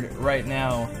hard right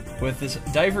now with this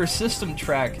Diverse System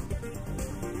track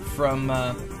from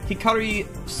Hikari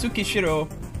Tsukishiro,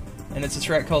 and it's a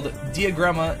track called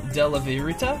Diagramma della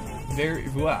Verità.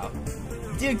 Wow.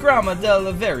 Diagramma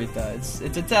della Verità. It's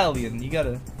Italian. You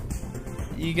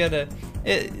gotta.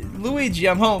 Luigi,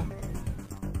 I'm home.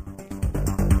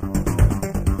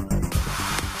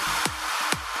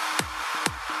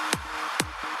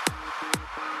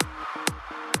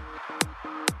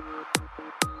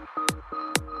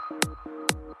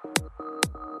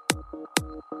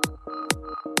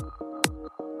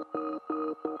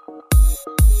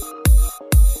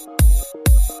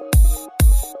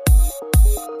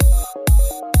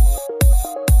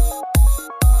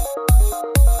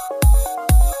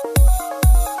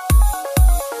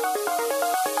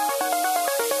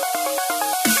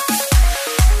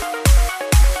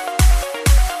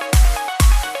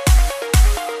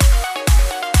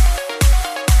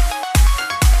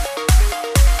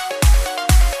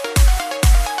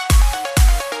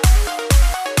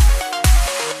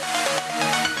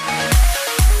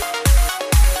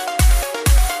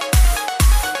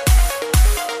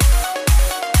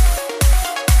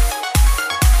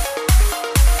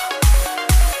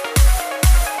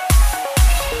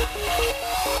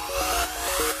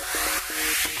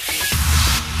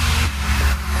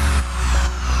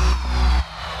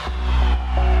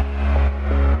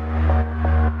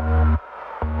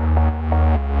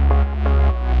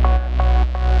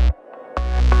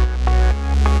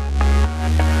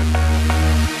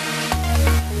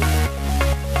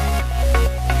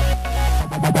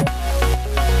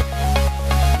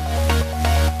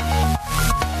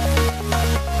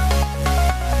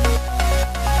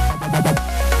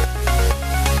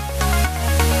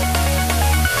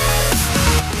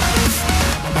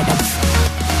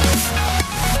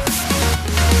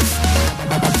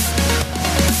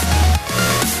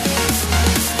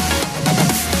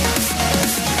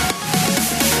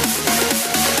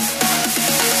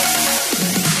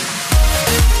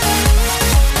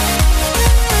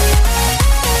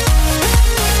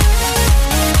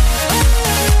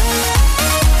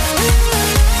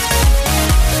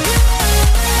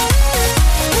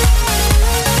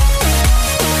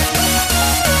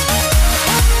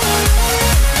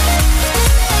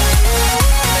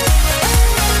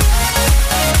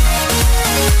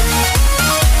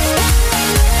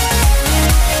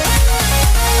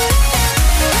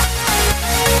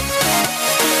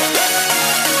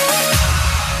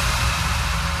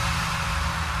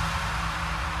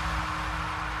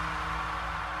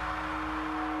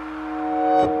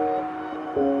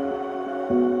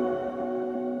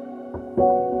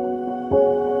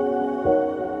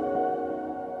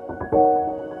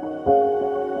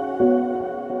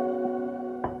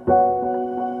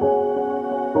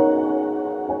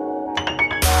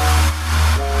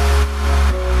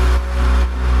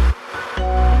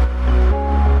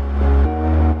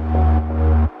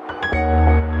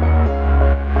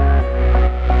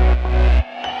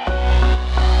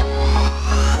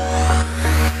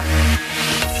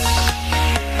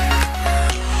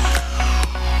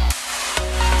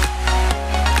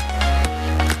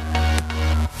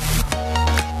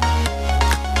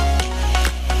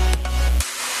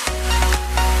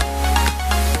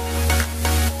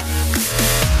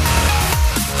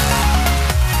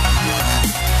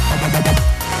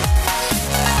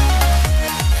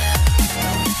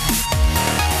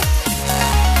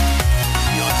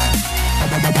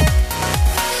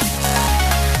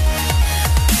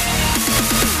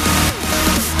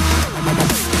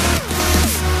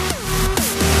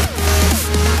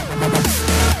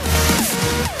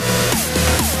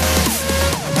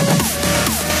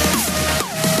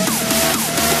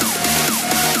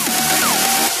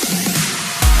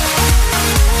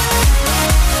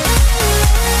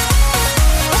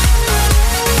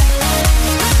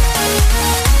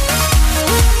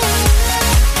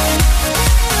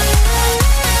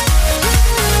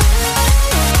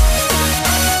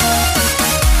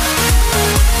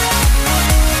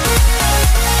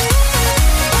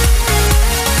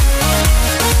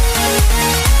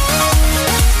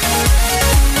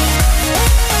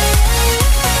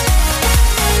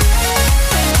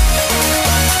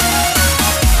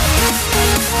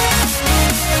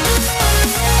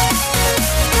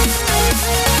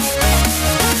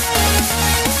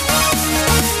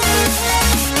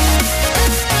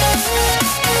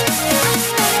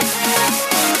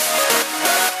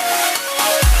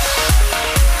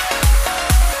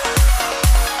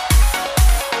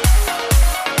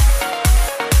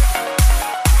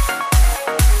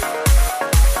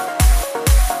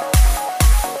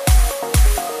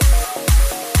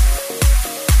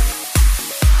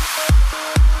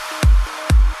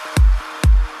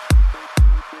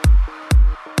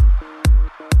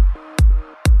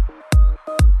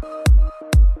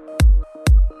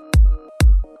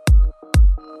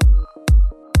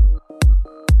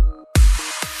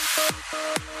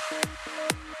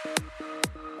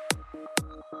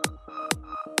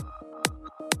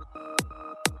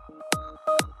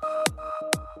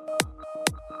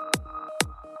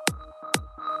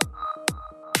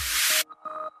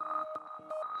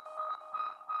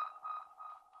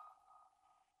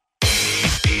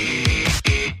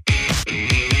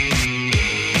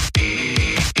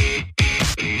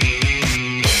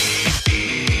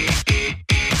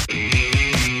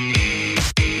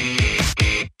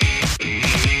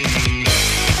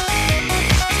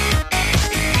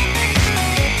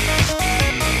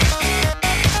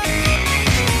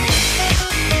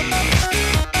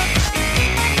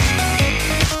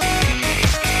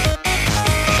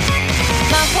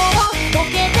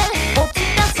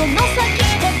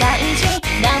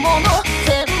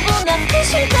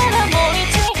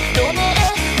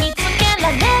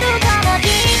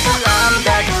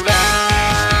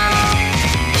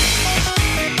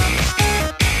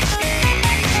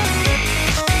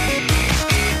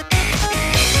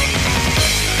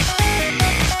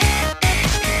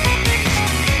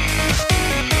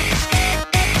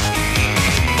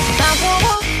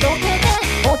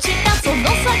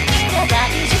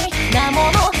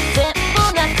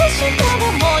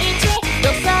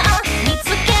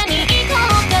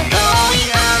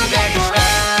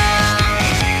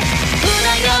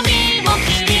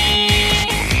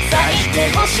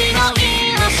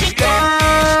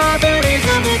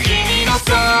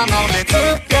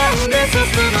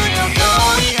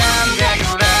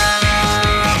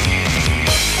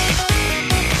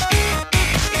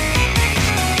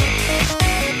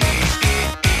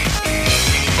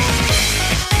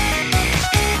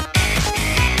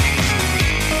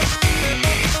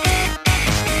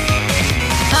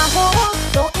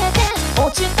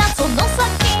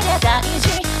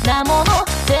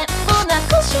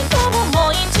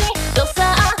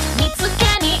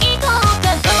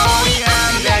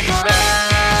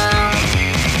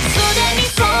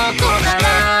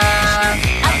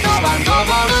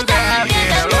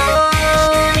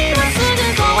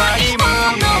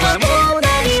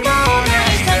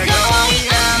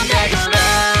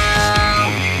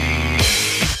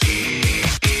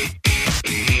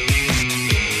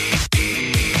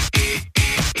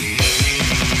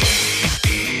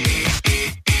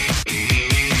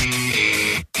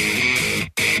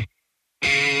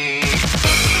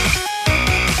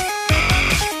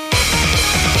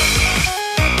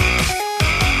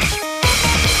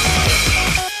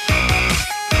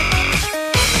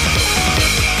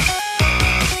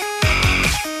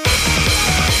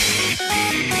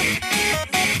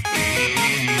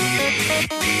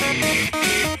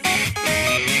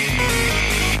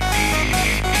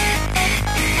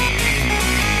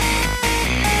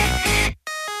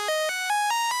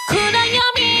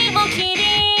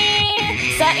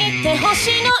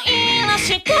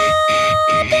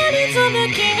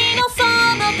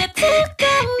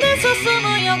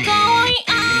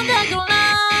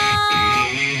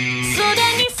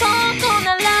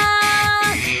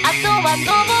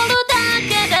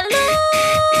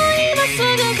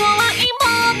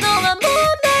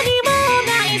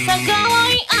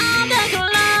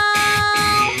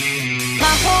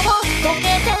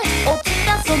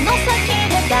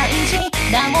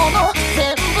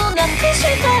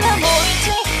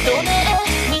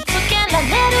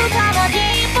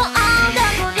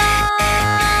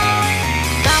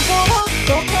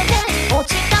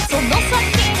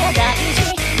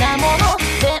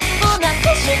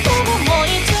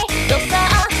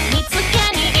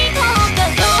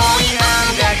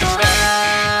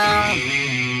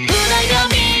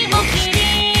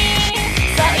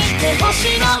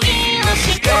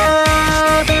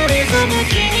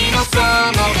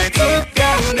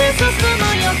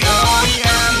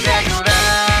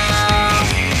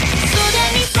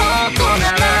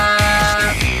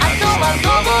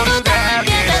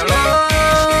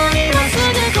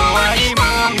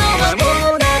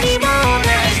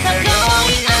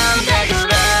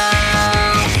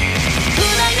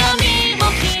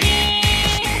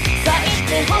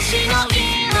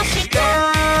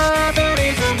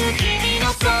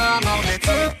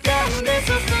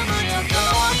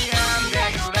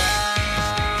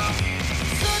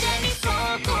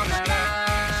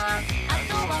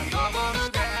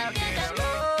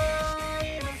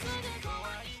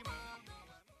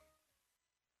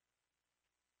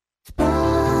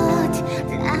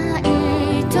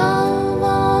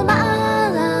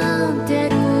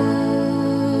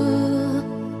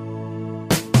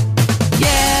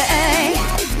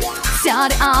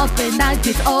 Shut up and night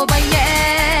is over,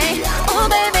 yeah. Oh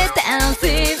baby,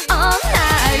 dancing all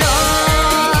night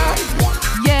long,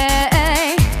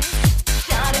 yeah.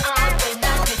 Shut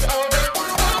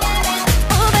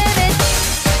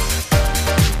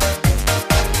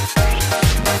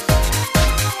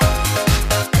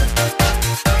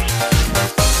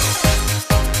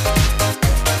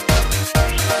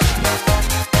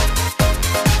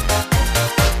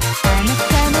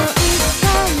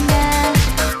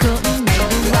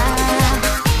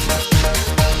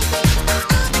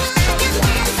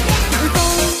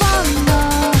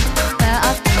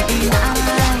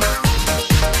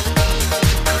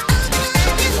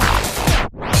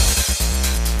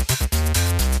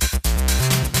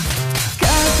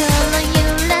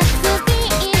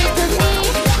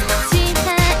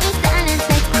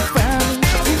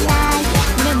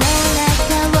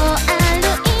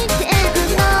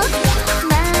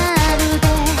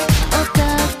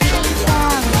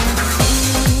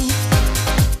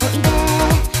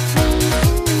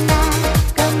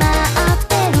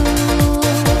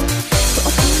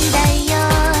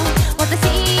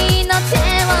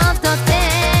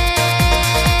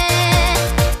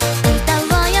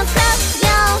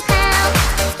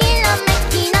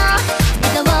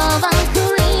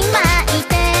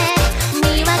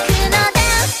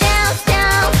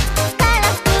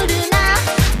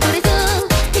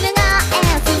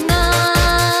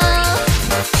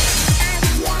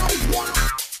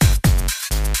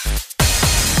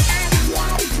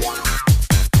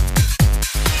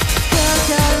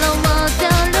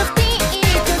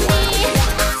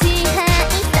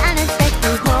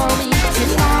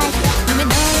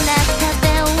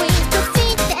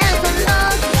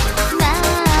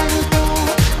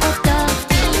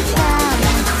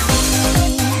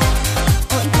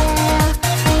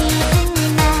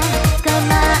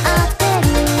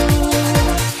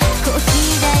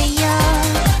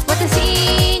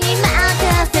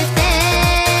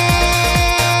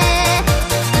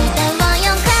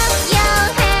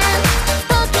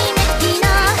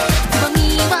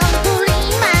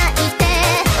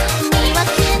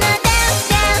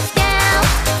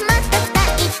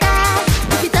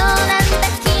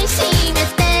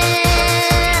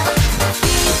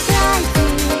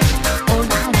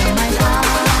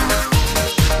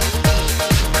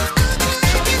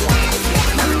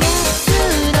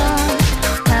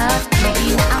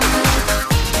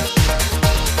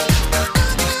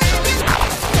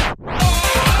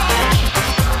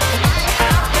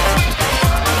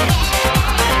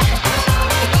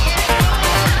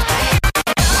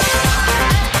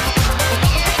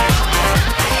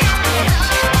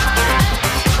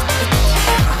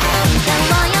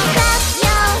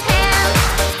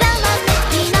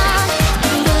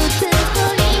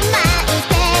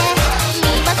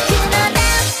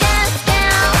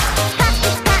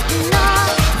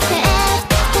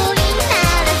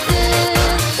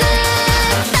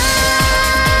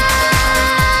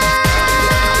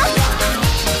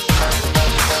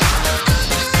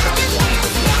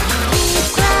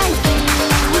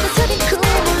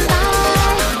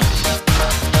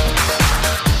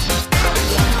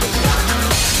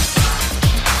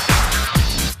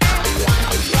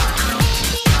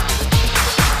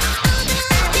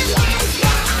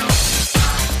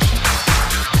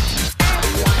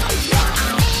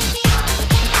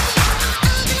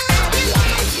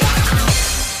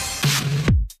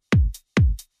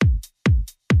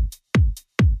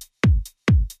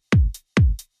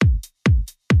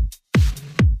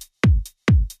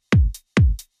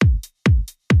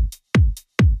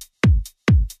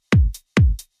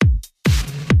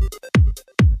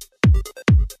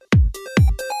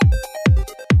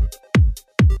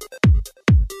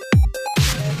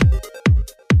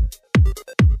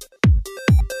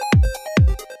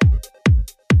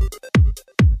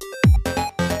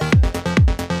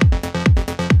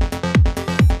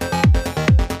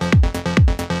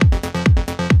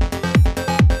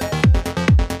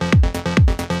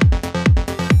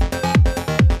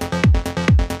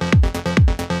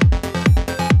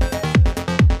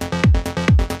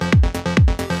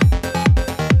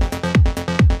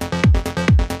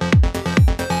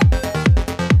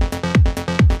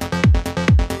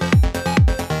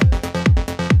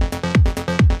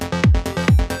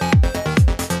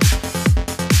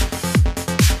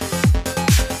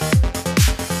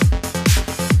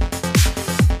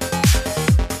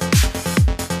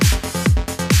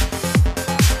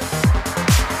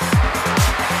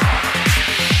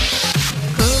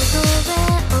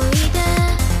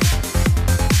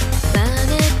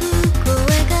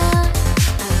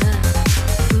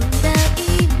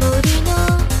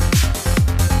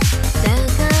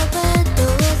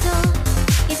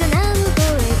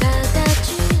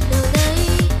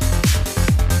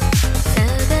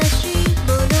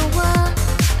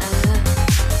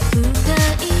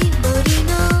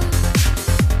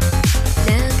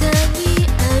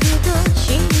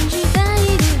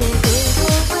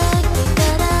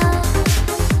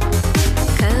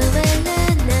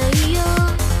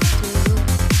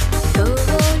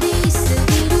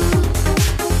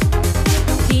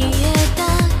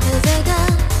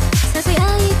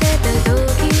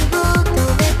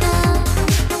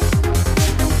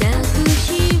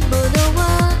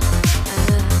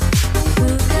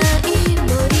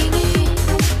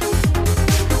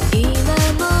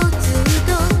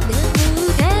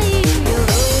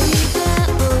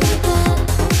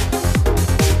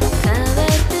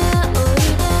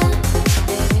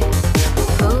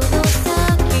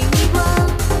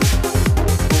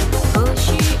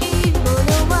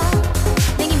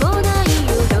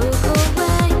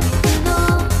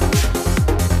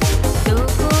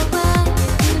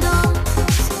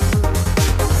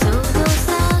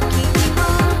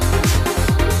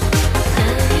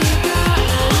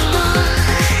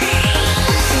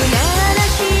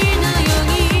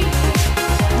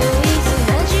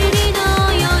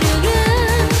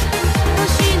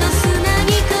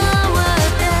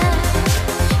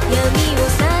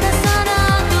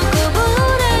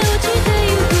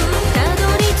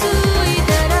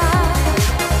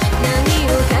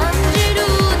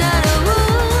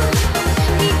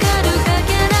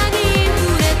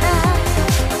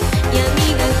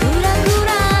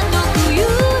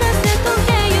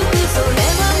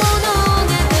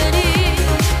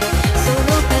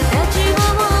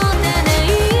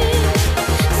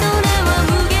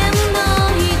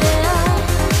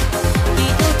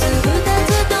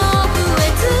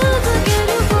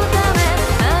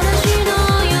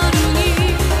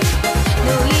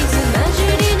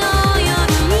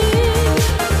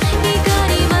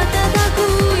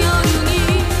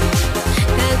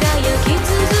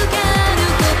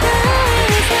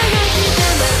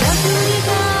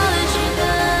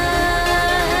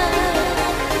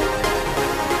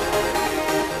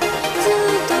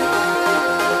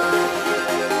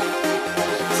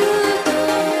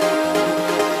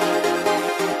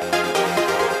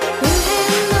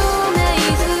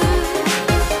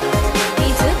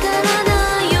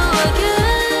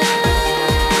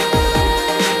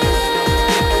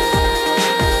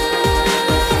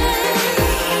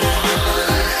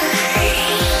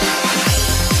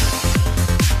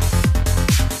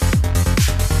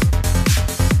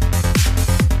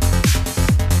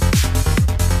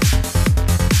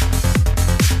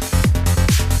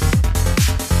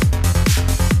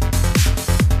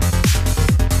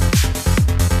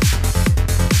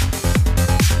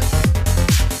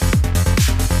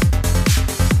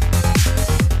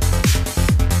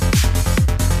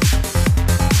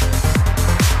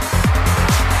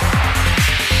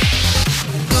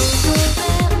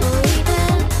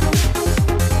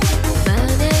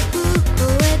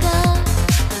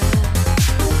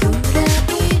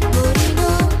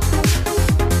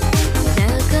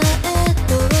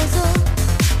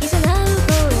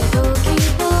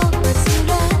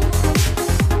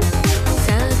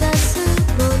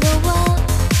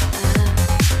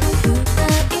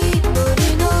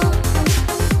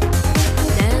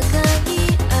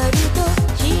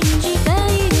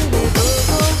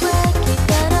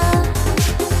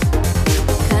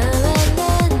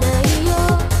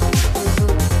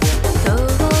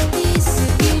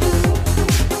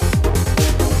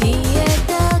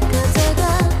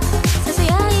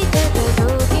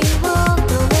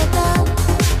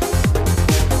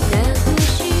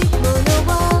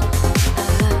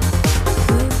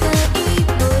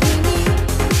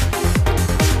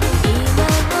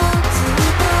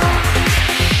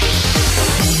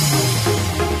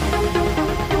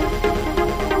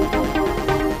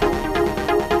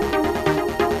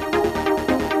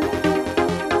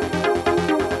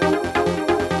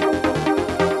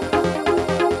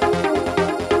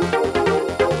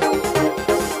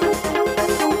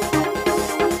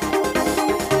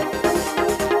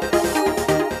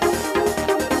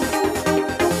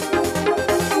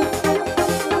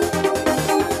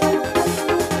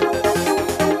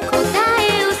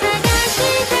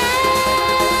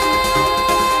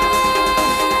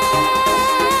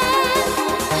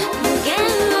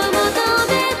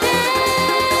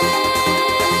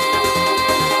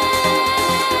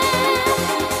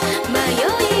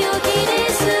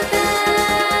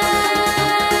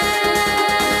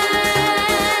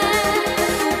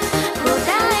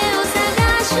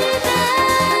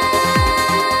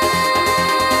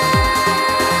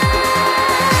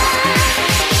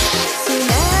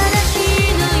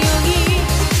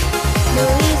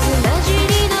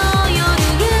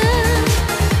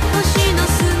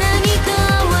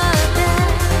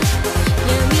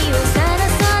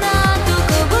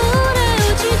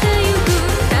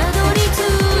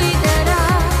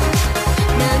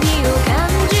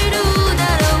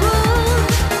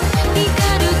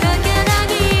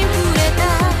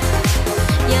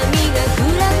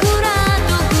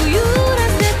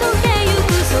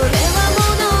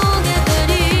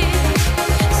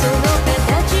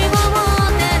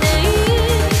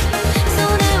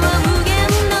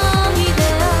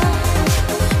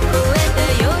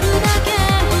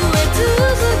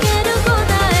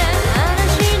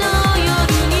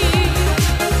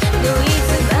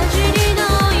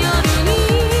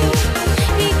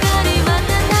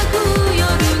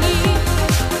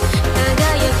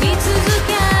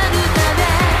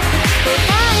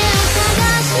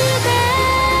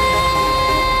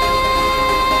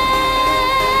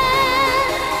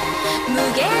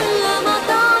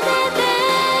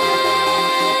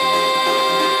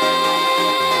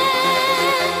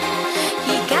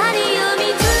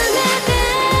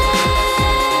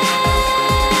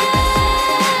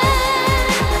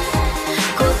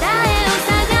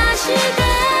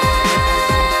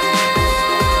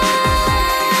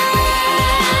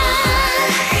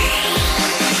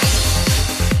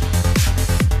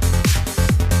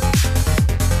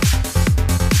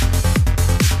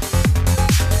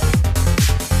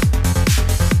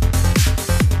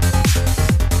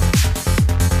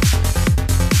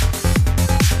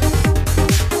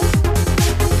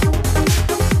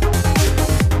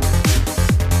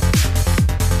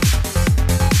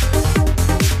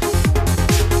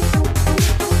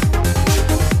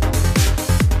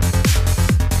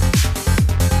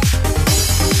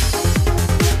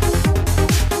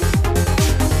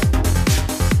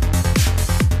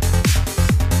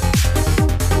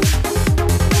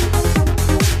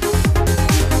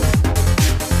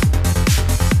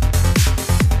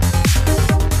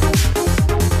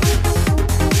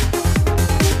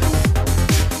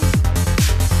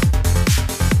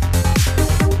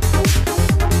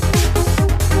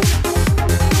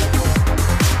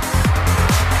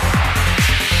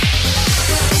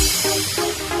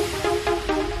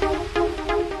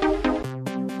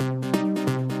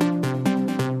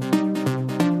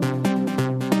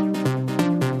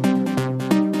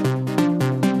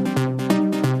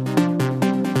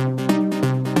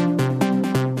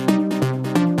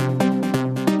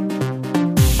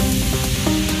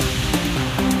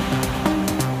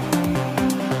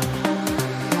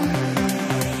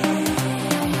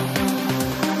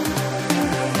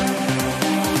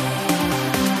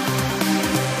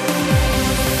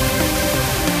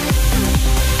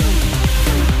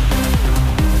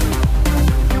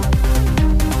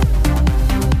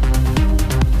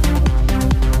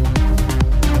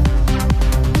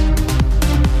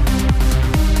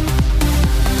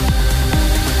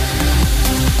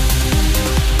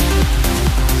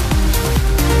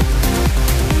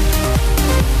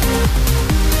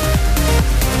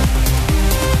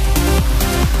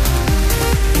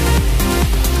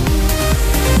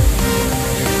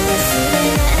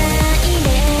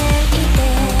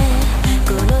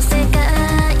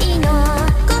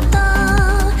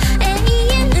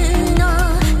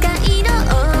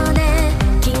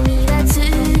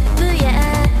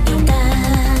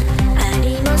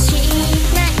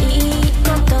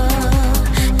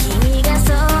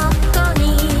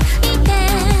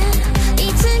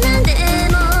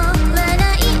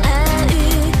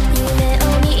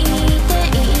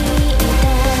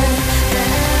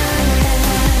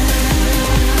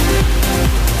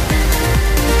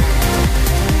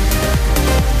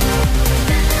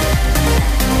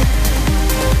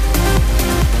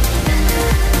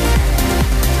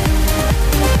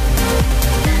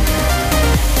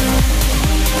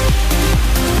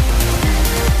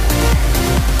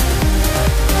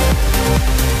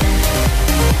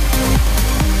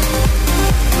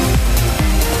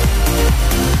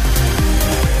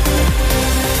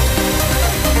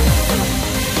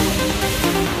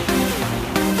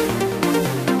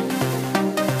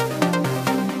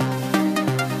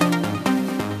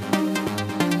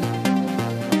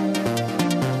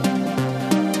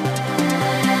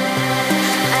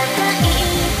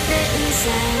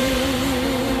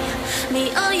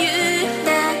委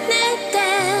ねて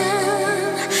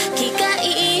機械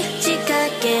仕掛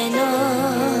けの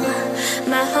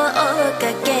魔法か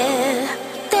け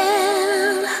て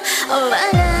終わ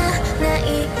らない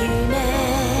夢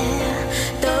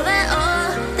ドア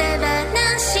を手放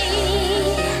し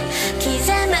刻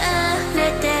まれ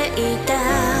ていた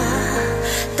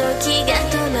時が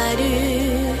止まる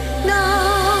の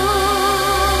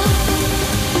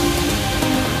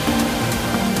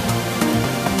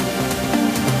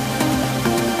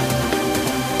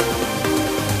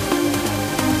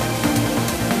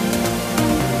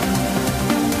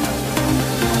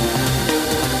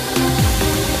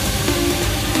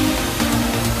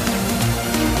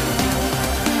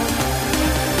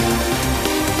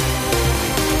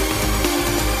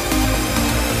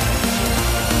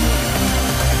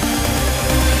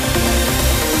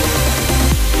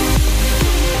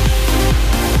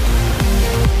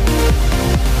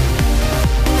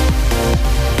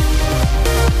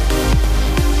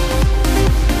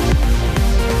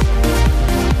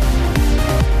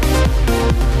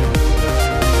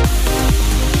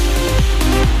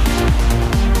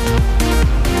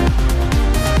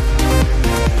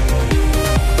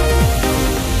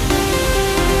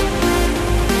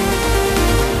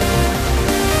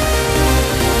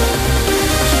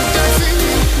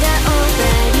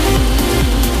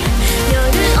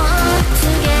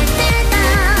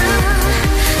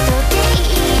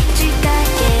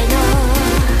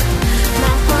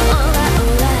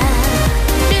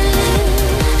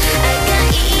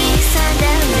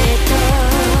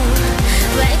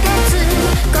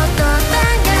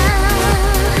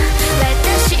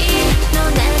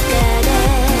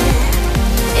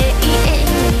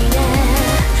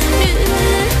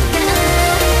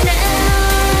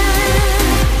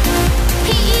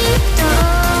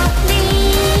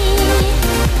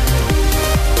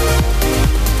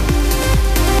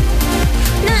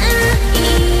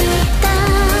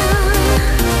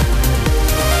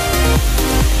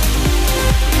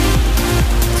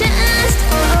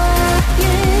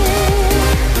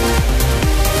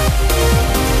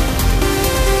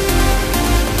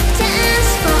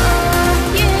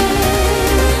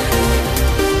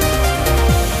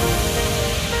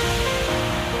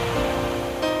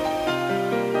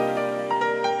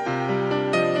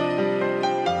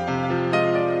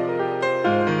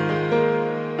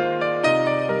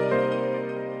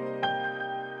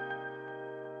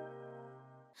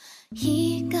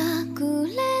日が暮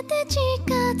れて近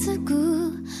づ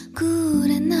く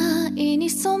紅に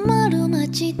染まる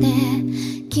街で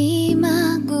気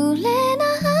まぐれな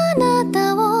あな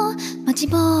たを待ち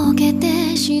ぼけ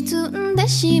て沈んで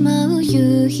しまう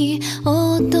夕日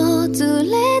訪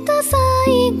れた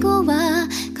最後は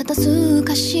肩透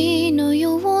かしの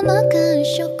ような感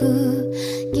触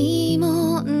疑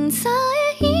問さ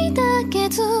え抱け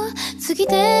ず過ぎ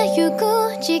てゆく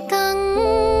時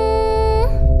間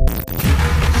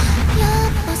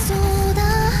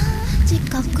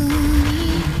近く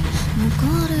に残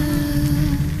る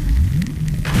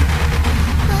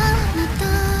あなた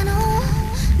の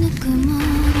ぬくも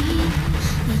り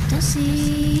愛し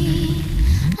い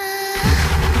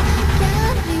闇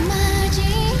マジ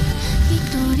一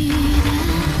人で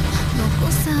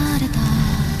残された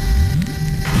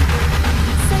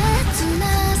切な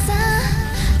さ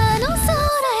あの空へ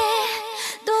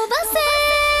飛ばせ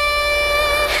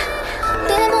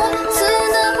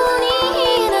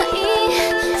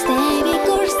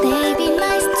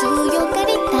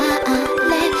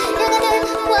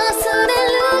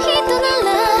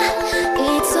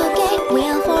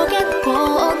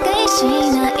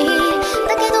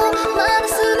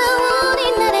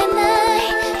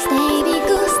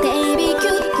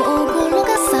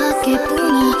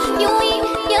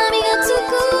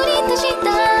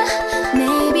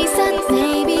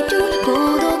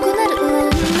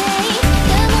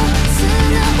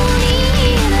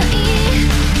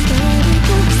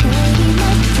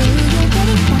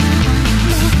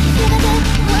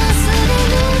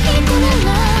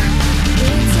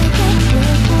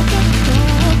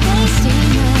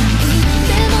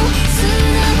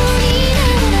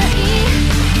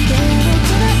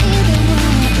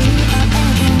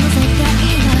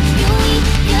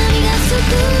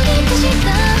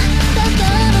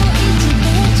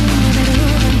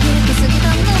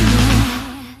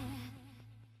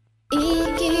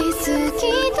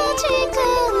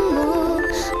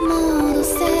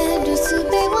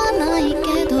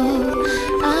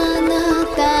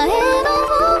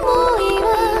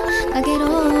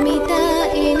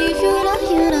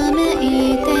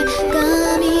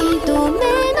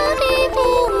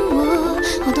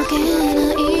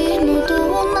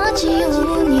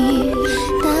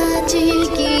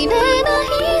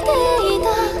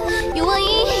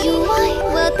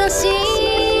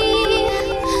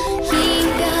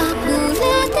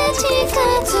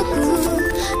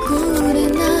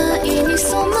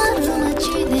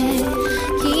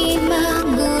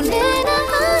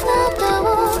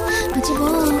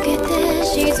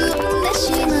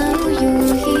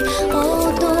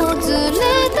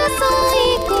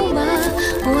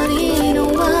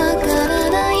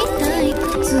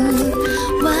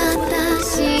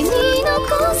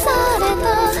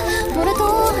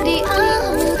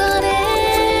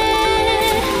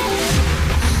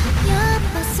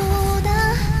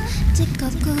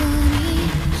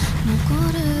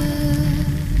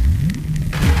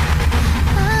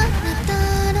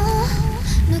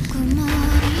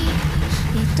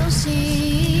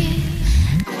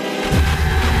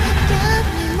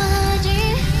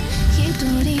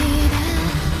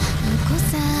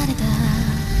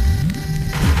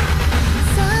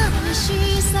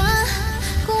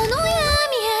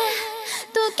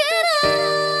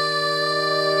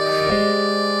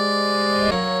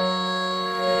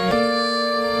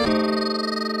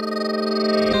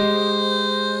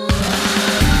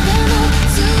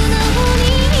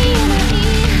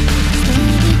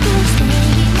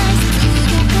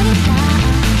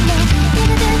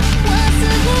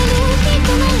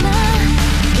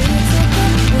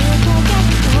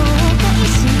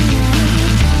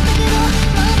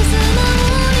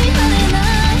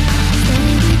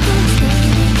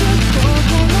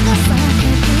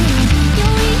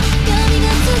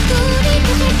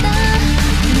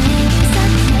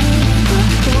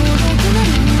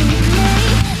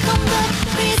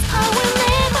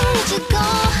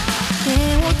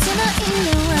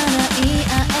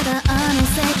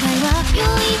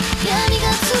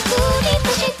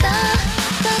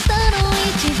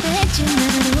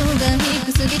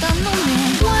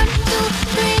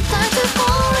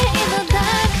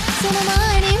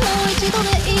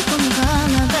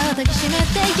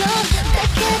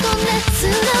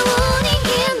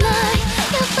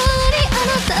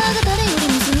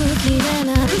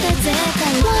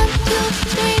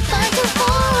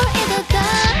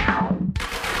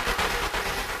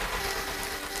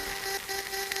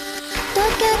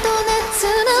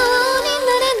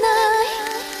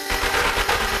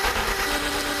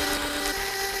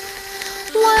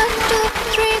two,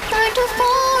 three, time to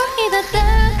fall in the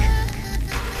dark.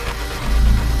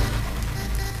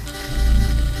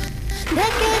 だけど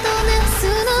ね、素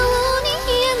直に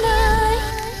言えない。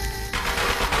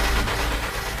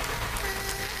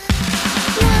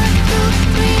One, two,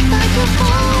 three, time to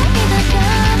fall in the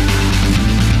dark.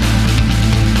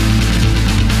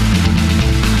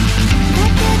 だ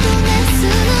けどね、素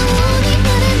直に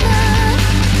なれない。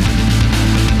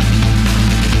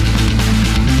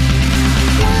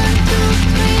One, two,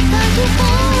 three, time to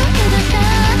fall in the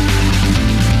dark.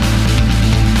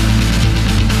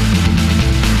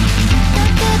 だ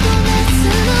けどね、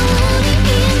素直に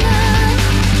言えない。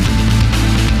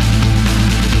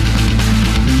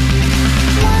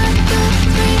One, two,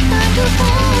 three, time to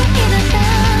fall in the dark.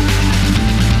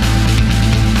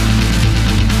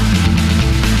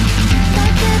 だ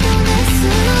けどね、素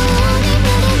直に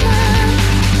なれない。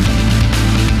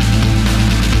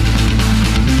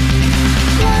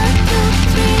One, two,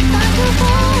 three, time to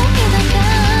fall in the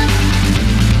dark.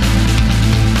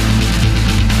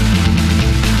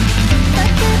 だ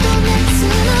けどね、素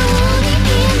直に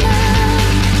言えない。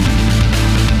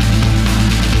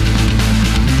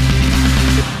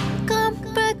Come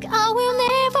back, I will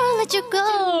never let you go.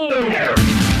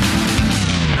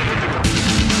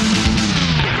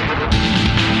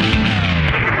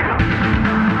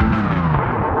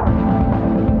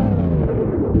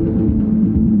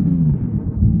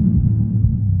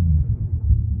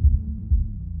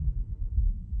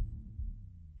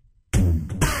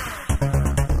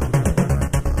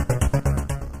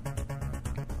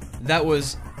 That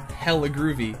was hella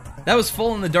groovy. That was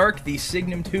Full in the Dark, the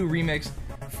Signum 2 remix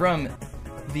from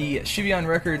the Shibian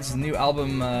Records new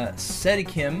album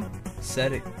Sedikim.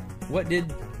 What?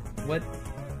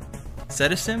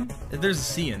 Sedisim? There's a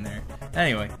C in there.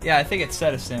 Anyway, yeah, I think it's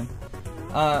Sedisim.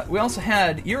 We also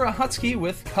had Ira Hutsuki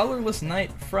with Colorless Night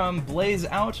from Blaze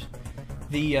Out,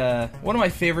 the one of my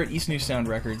favorite East New Sound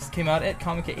records. Came out at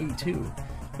Comica 82.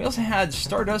 We also had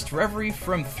Stardust Reverie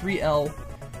from 3L.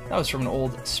 That was from an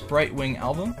old Sprite Wing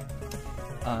album.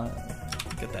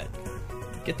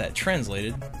 Get that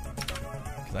translated.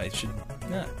 Because I should.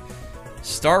 Yeah.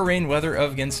 Star Rain Weather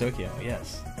of Gensokyo.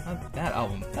 Yes, that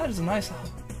album. That is a nice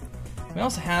album. We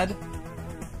also had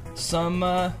some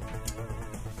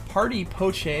Party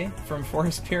Poche from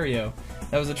Forest Perio.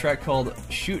 That was a track called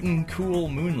Shootin' Cool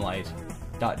Moonlight. ...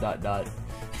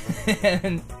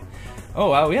 And oh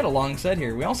wow, we had a long set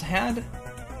here. We also had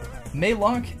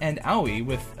Maylock and Aoi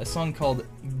with a song called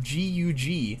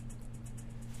GUG.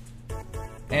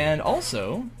 And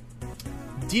also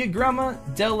Diagramma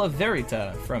della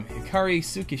Verita from Hikari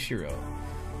Tsukishiro.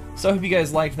 So I hope you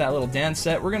guys liked that little dance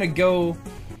set. We're gonna go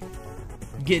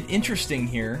get interesting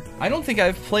here. I don't think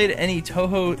I've played any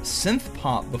Touhou synth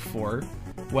pop before.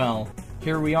 Well,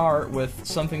 here we are with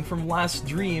something from Last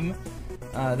Dream,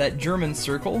 that German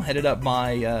circle headed up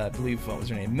by, I believe, what was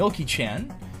her name? Milky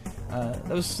Chan.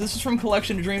 This is from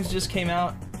Collection of Dreams, just came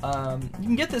out. You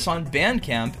can get this on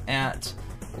Bandcamp at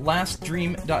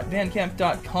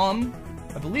lastdream.bandcamp.com.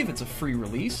 I believe it's a free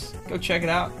release. Go check it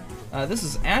out. This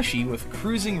is Ashy with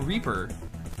Cruising Reaper.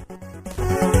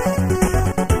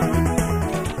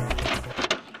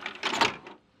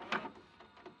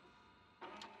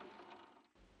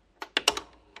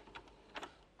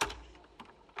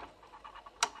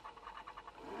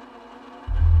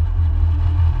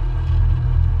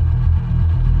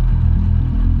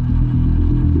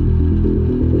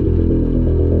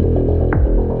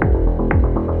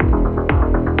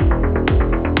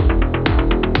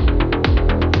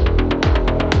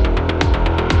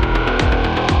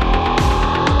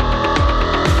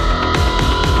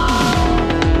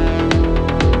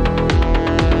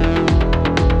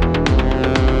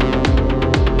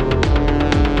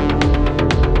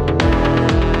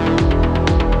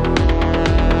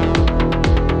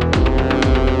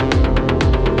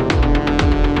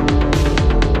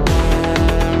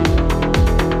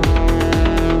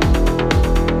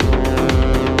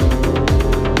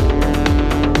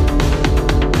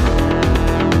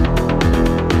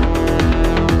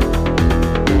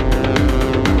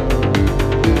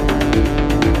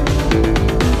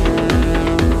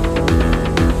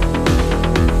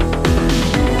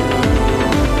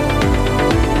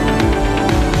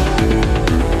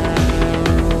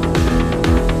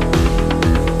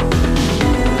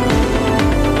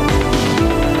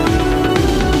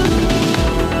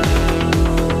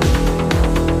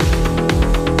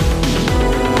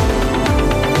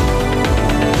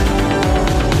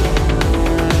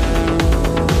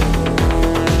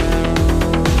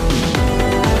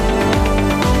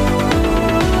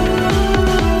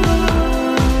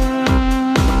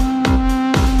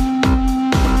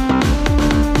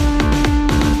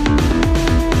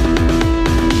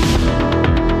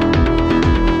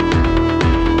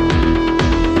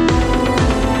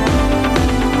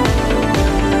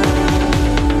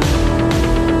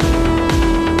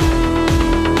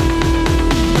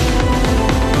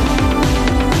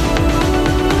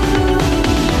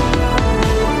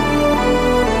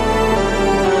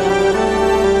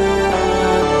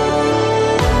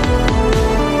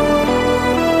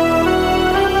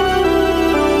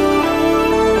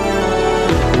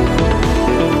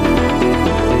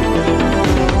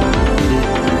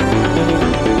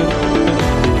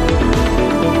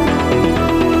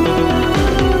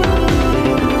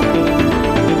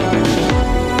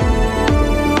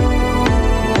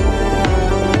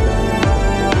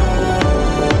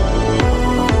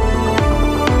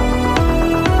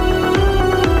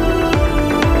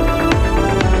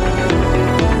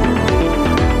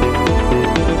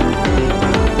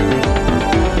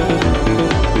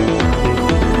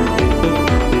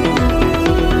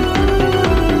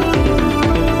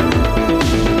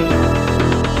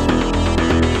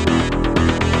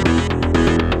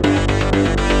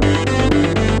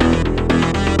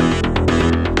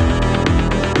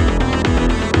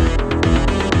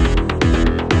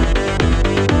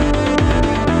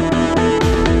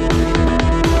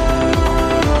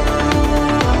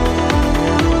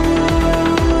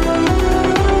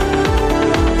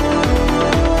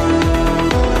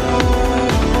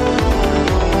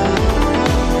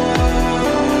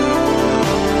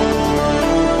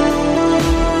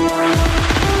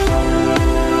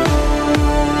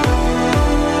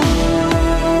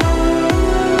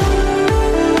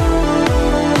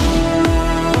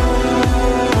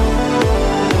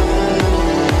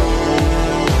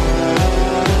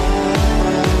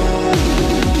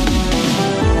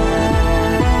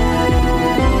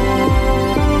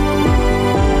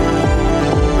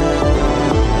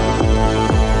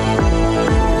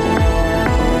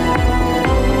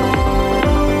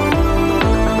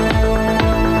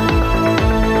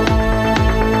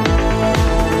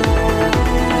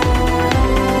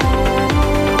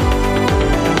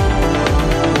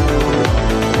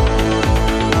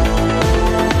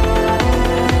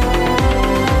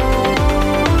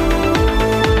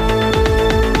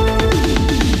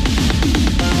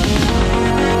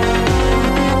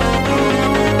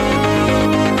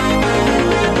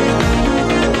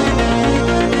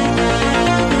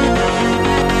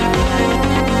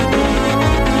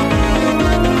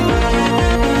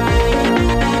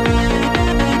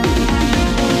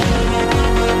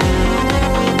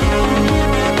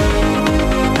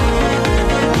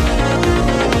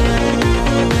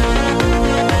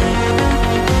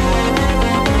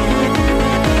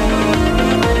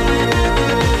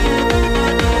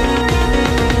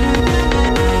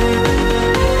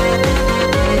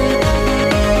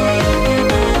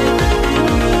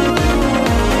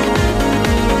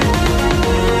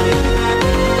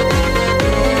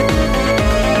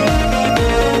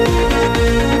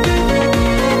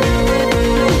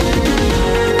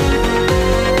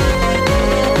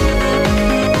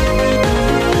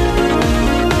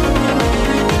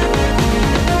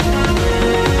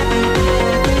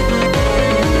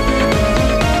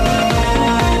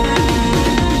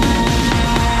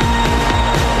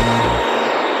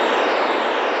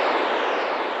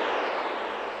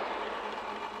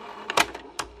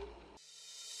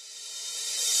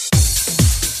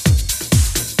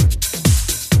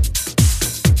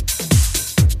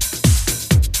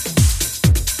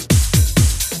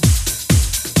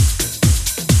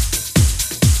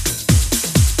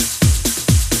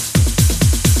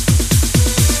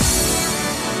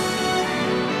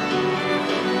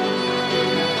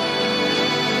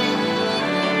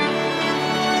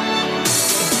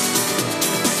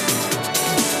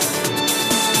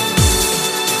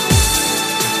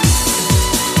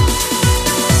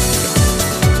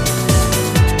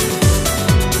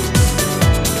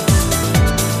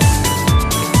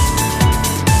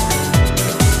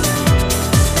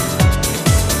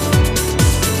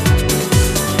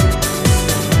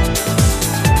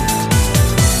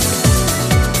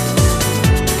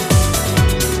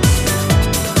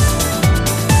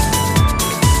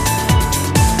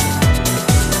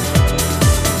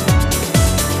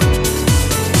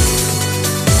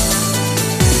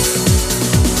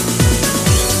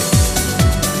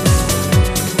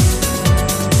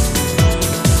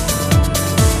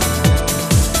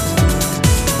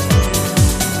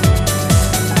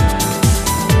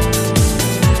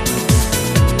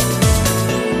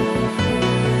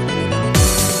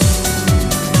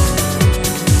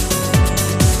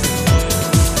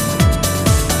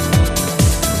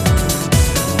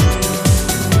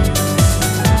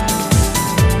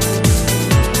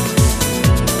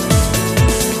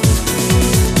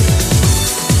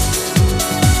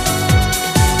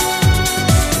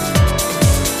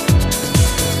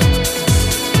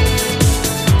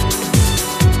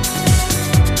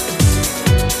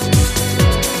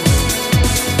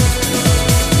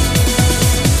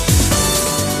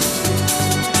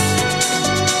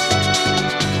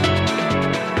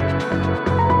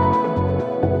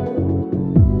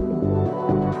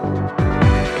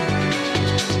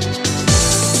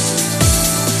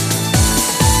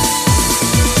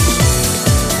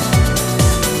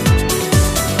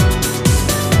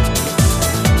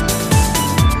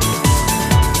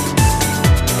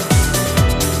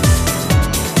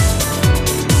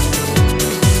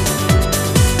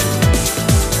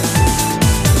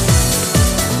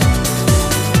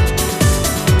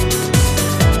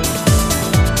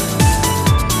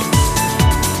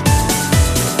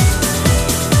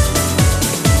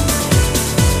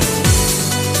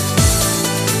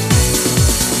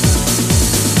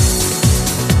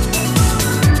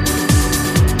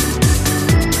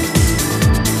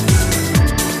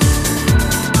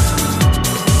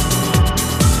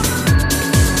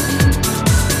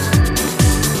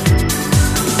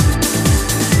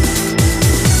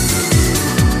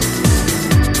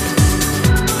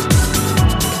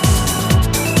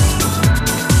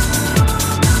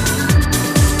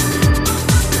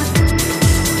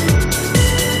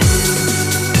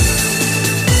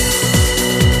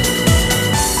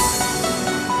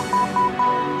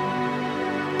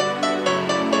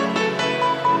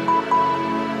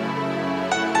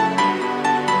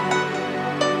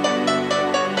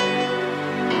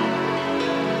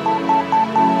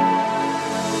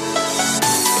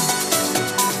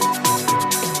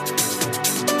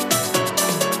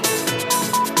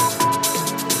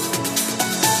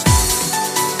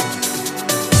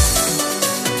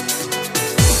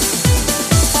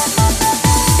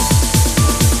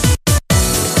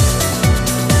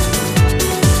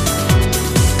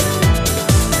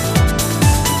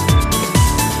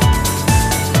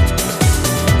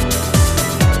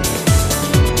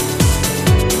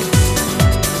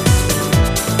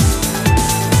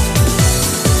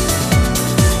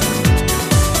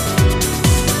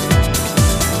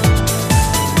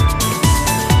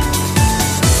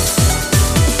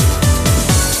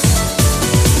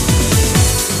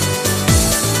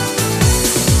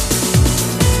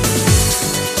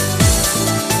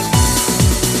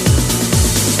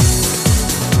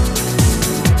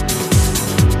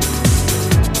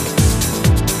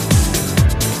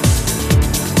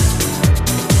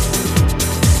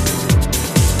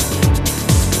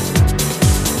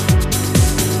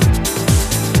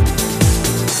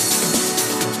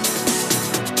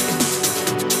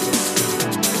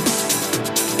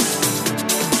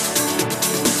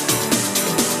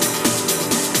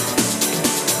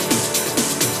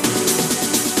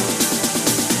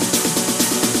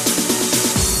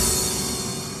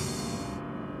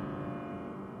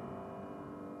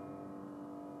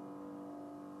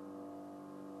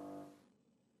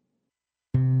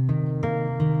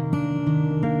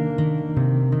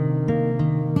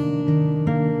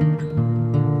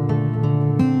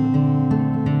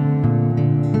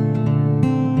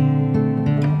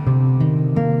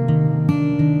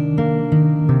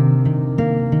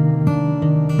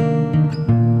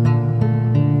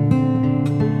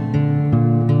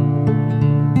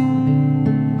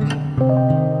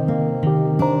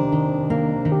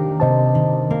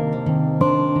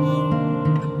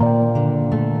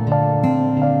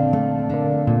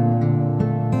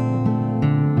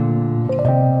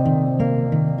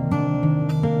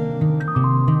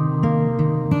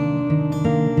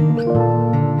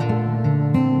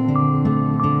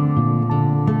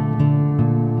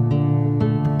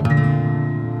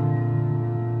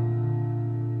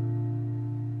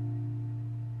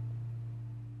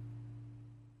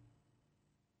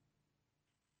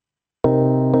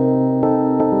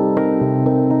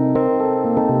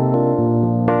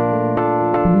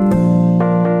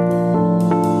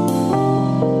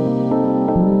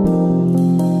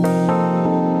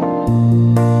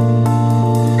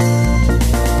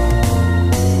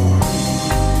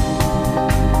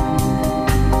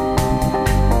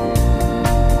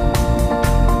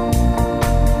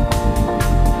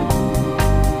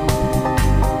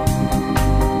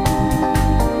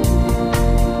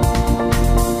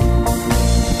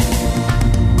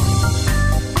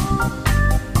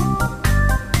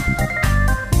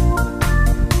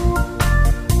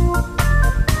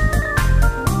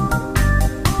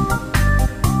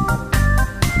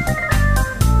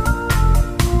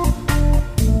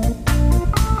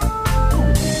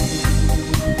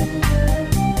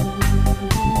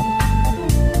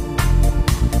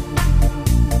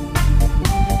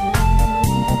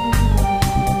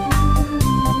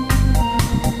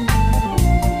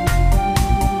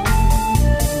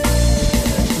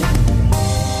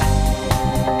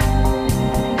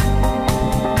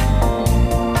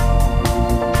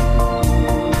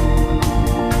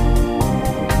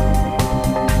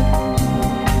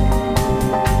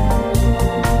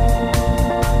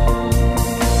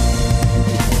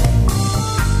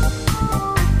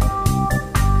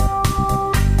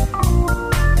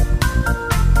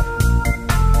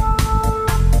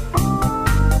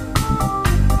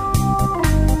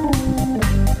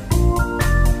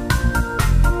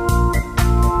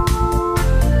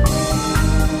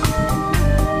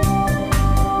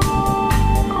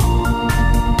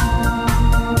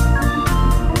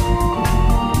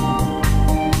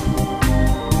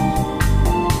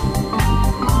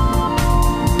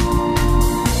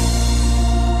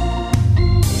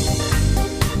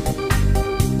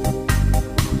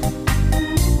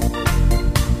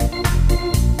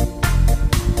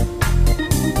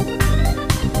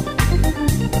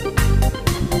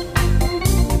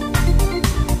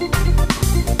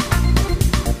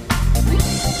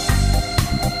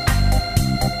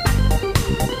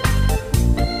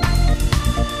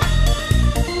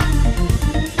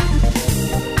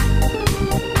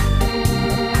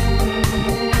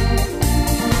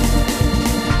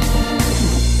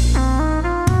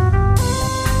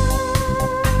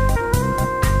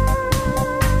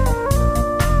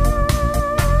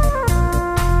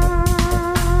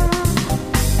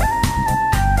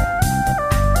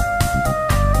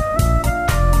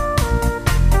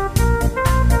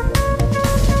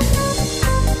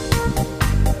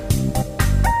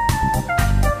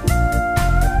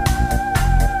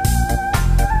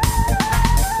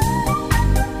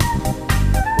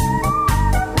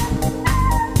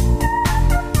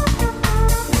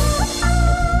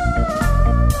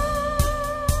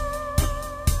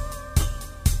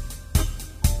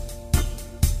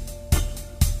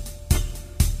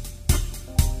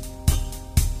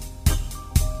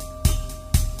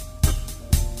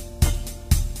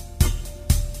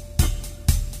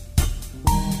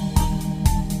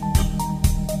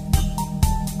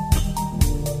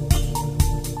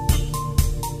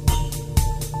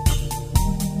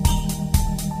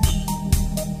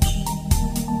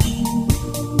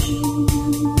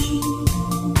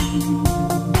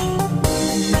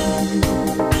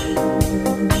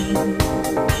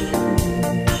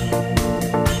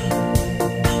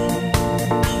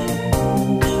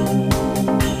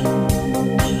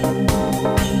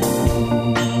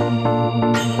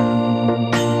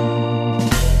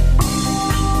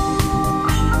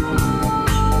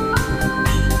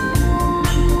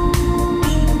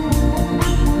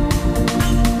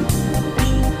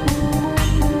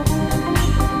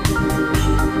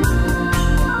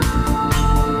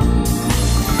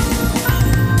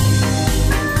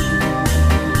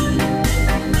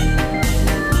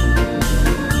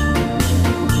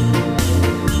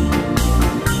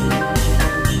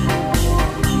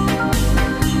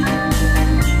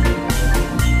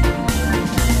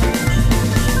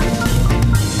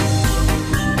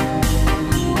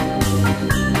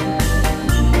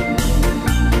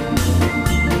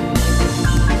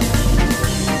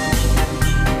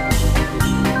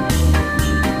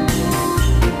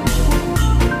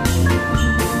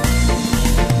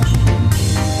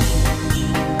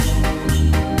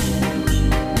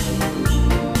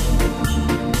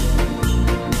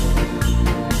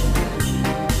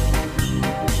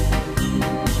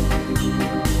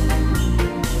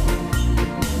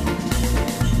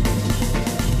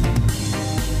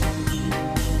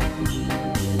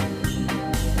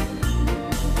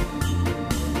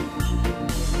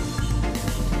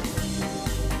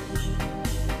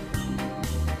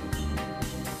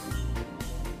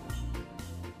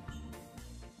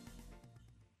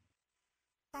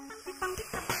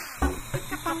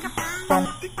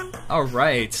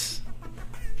 Alright.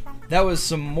 That was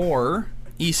some more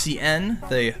ECN,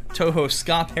 the Touhou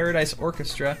Ska Paradise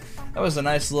Orchestra. That was a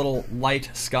nice little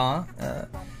light ska.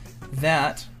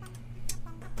 That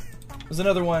was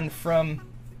another one from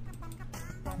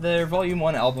their Volume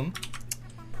 1 album.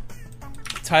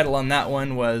 The title on that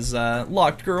one was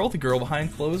Locked Girl, the Girl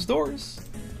Behind Closed Doors.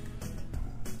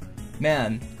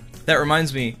 Man, that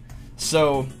reminds me.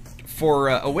 So, for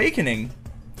Awakening,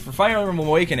 for Fire Emblem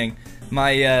Awakening,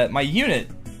 my unit,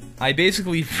 I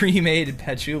basically remade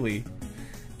Patchouli,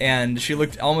 and she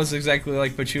looked almost exactly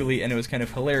like Patchouli, and it was kind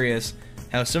of hilarious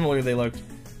how similar they looked.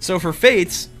 So for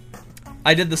Fates,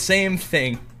 I did the same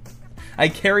thing. I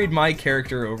carried my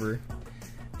character over,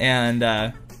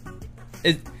 and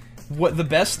what the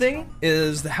best thing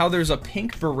is how there's a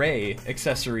pink beret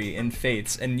accessory in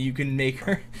Fates, and you can give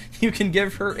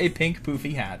her a pink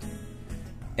poofy hat,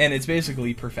 and it's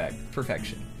basically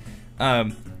perfection.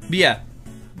 But yeah,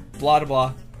 blah blah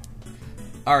blah.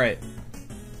 Alright,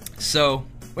 so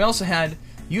we also had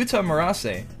Yuta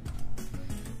Murase.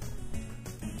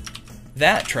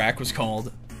 That track was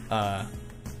called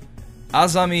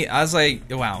Azami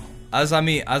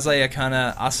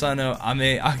Azayakana Asano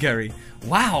Ame Agari.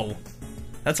 Wow,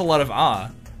 that's a lot of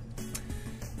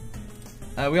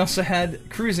we also had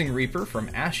Cruising Reaper from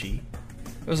Ashi.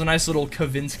 It was a nice little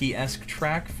Kavinsky-esque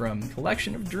track from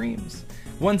Collection of Dreams.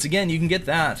 Once again, you can get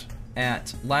that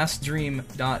at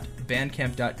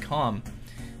lastdream.bandcamp.com,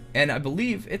 and I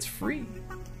believe it's free,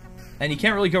 and you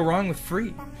can't really go wrong with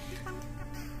free.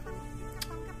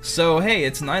 So hey,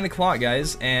 it's 9 o'clock,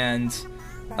 guys, and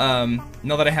now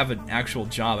that I have an actual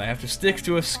job, I have to stick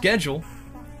to a schedule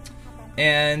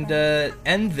and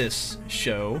end this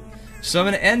show. So I'm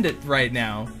gonna end it right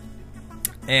now,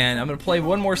 and I'm gonna play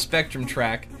one more Spectrum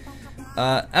track.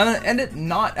 I'm gonna end it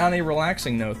not on a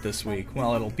relaxing note this week.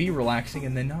 Well, it'll be relaxing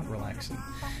and then not relaxing.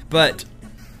 But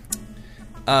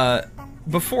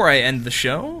before I end the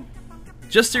show,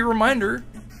 just a reminder,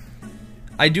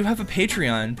 I do have a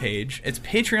Patreon page. It's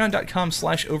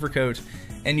patreon.com/overcoat,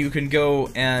 and you can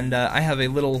go and I have a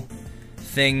little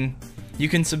thing. You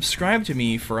can subscribe to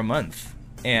me for a month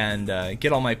and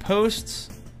get all my posts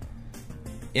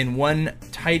in one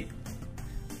tightly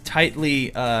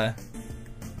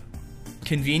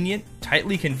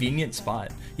convenient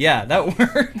spot. Yeah, that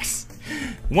works.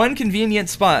 One convenient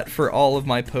spot for all of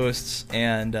my posts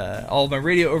and all of my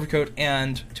Radio Overcoat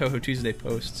and Touhou Tuesday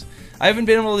posts. I haven't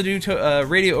been able to do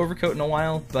Radio Overcoat in a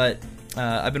while, but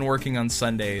I've been working on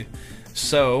Sunday,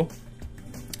 so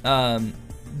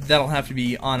that'll have to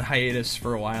be on hiatus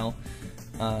for a while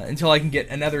until I can get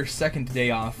another second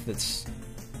day off that's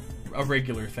a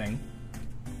regular thing.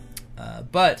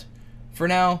 But for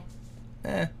now,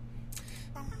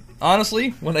 honestly,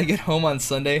 when I get home on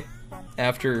Sunday,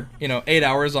 after, 8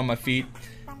 hours on my feet,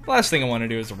 the last thing I want to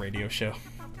do is a radio show.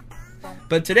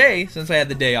 But today, since I had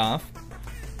the day off,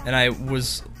 and I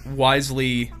was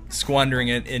wisely squandering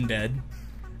it in bed,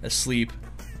 asleep.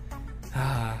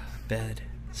 Bed.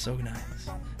 So nice.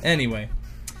 Anyway,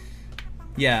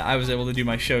 yeah, I was able to do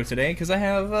my show today because I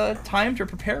have time to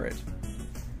prepare it.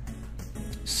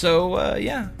 So,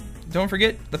 yeah. Don't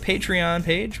forget the Patreon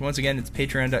page. Once again, it's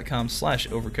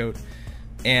patreon.com/overcoat.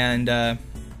 And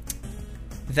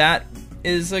that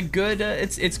is a good,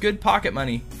 it's good pocket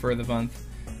money for the month.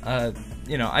 I'm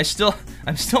still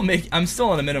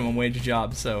on a minimum wage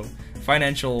job, so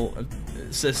financial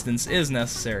assistance is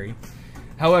necessary.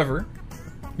 However,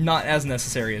 not as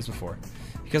necessary as before,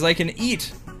 because I can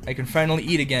eat. I can finally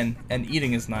eat again, and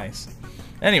eating is nice.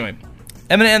 Anyway,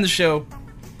 I'm gonna end the show.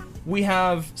 We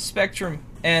have Spectrum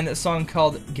and a song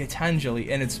called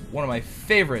Gitanjali, and it's one of my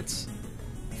favorites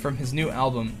from his new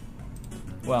album.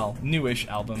 Well, newish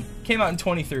album. Came out in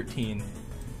 2013.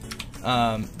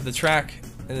 The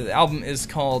album is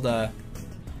called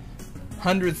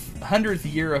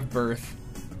 100th Year of Birth.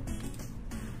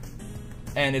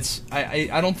 And it's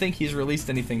I don't think he's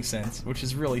released anything since, which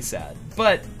is really sad.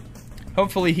 But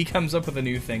hopefully he comes up with a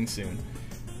new thing soon.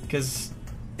 Because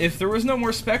if there was no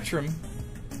more Spectrum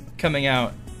coming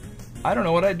out, I don't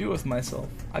know what I'd do with myself.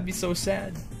 I'd be so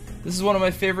sad. This is one of my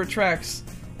favorite tracks.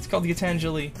 It's called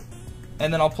Gitanjali.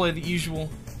 And then I'll play the usual.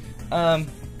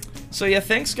 So yeah,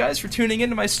 thanks guys for tuning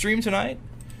into my stream tonight.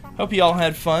 Hope you all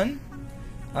had fun.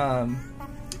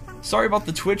 Sorry about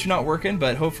the Twitch not working,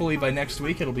 but hopefully by next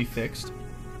week it'll be fixed.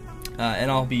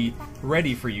 And I'll be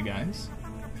ready for you guys.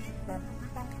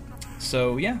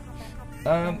 So yeah.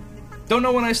 Don't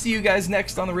know when I see you guys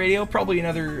next on the radio. Probably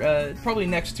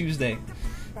next Tuesday.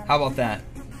 How about that?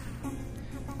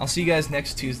 I'll see you guys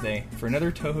next Tuesday for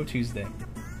another Touhou Tuesday.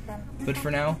 But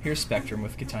for now, here's Spectrum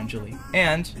with Gitanjali.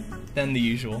 And then the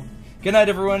usual. Good night,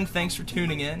 everyone. Thanks for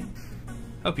tuning in.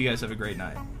 Hope you guys have a great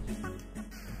night.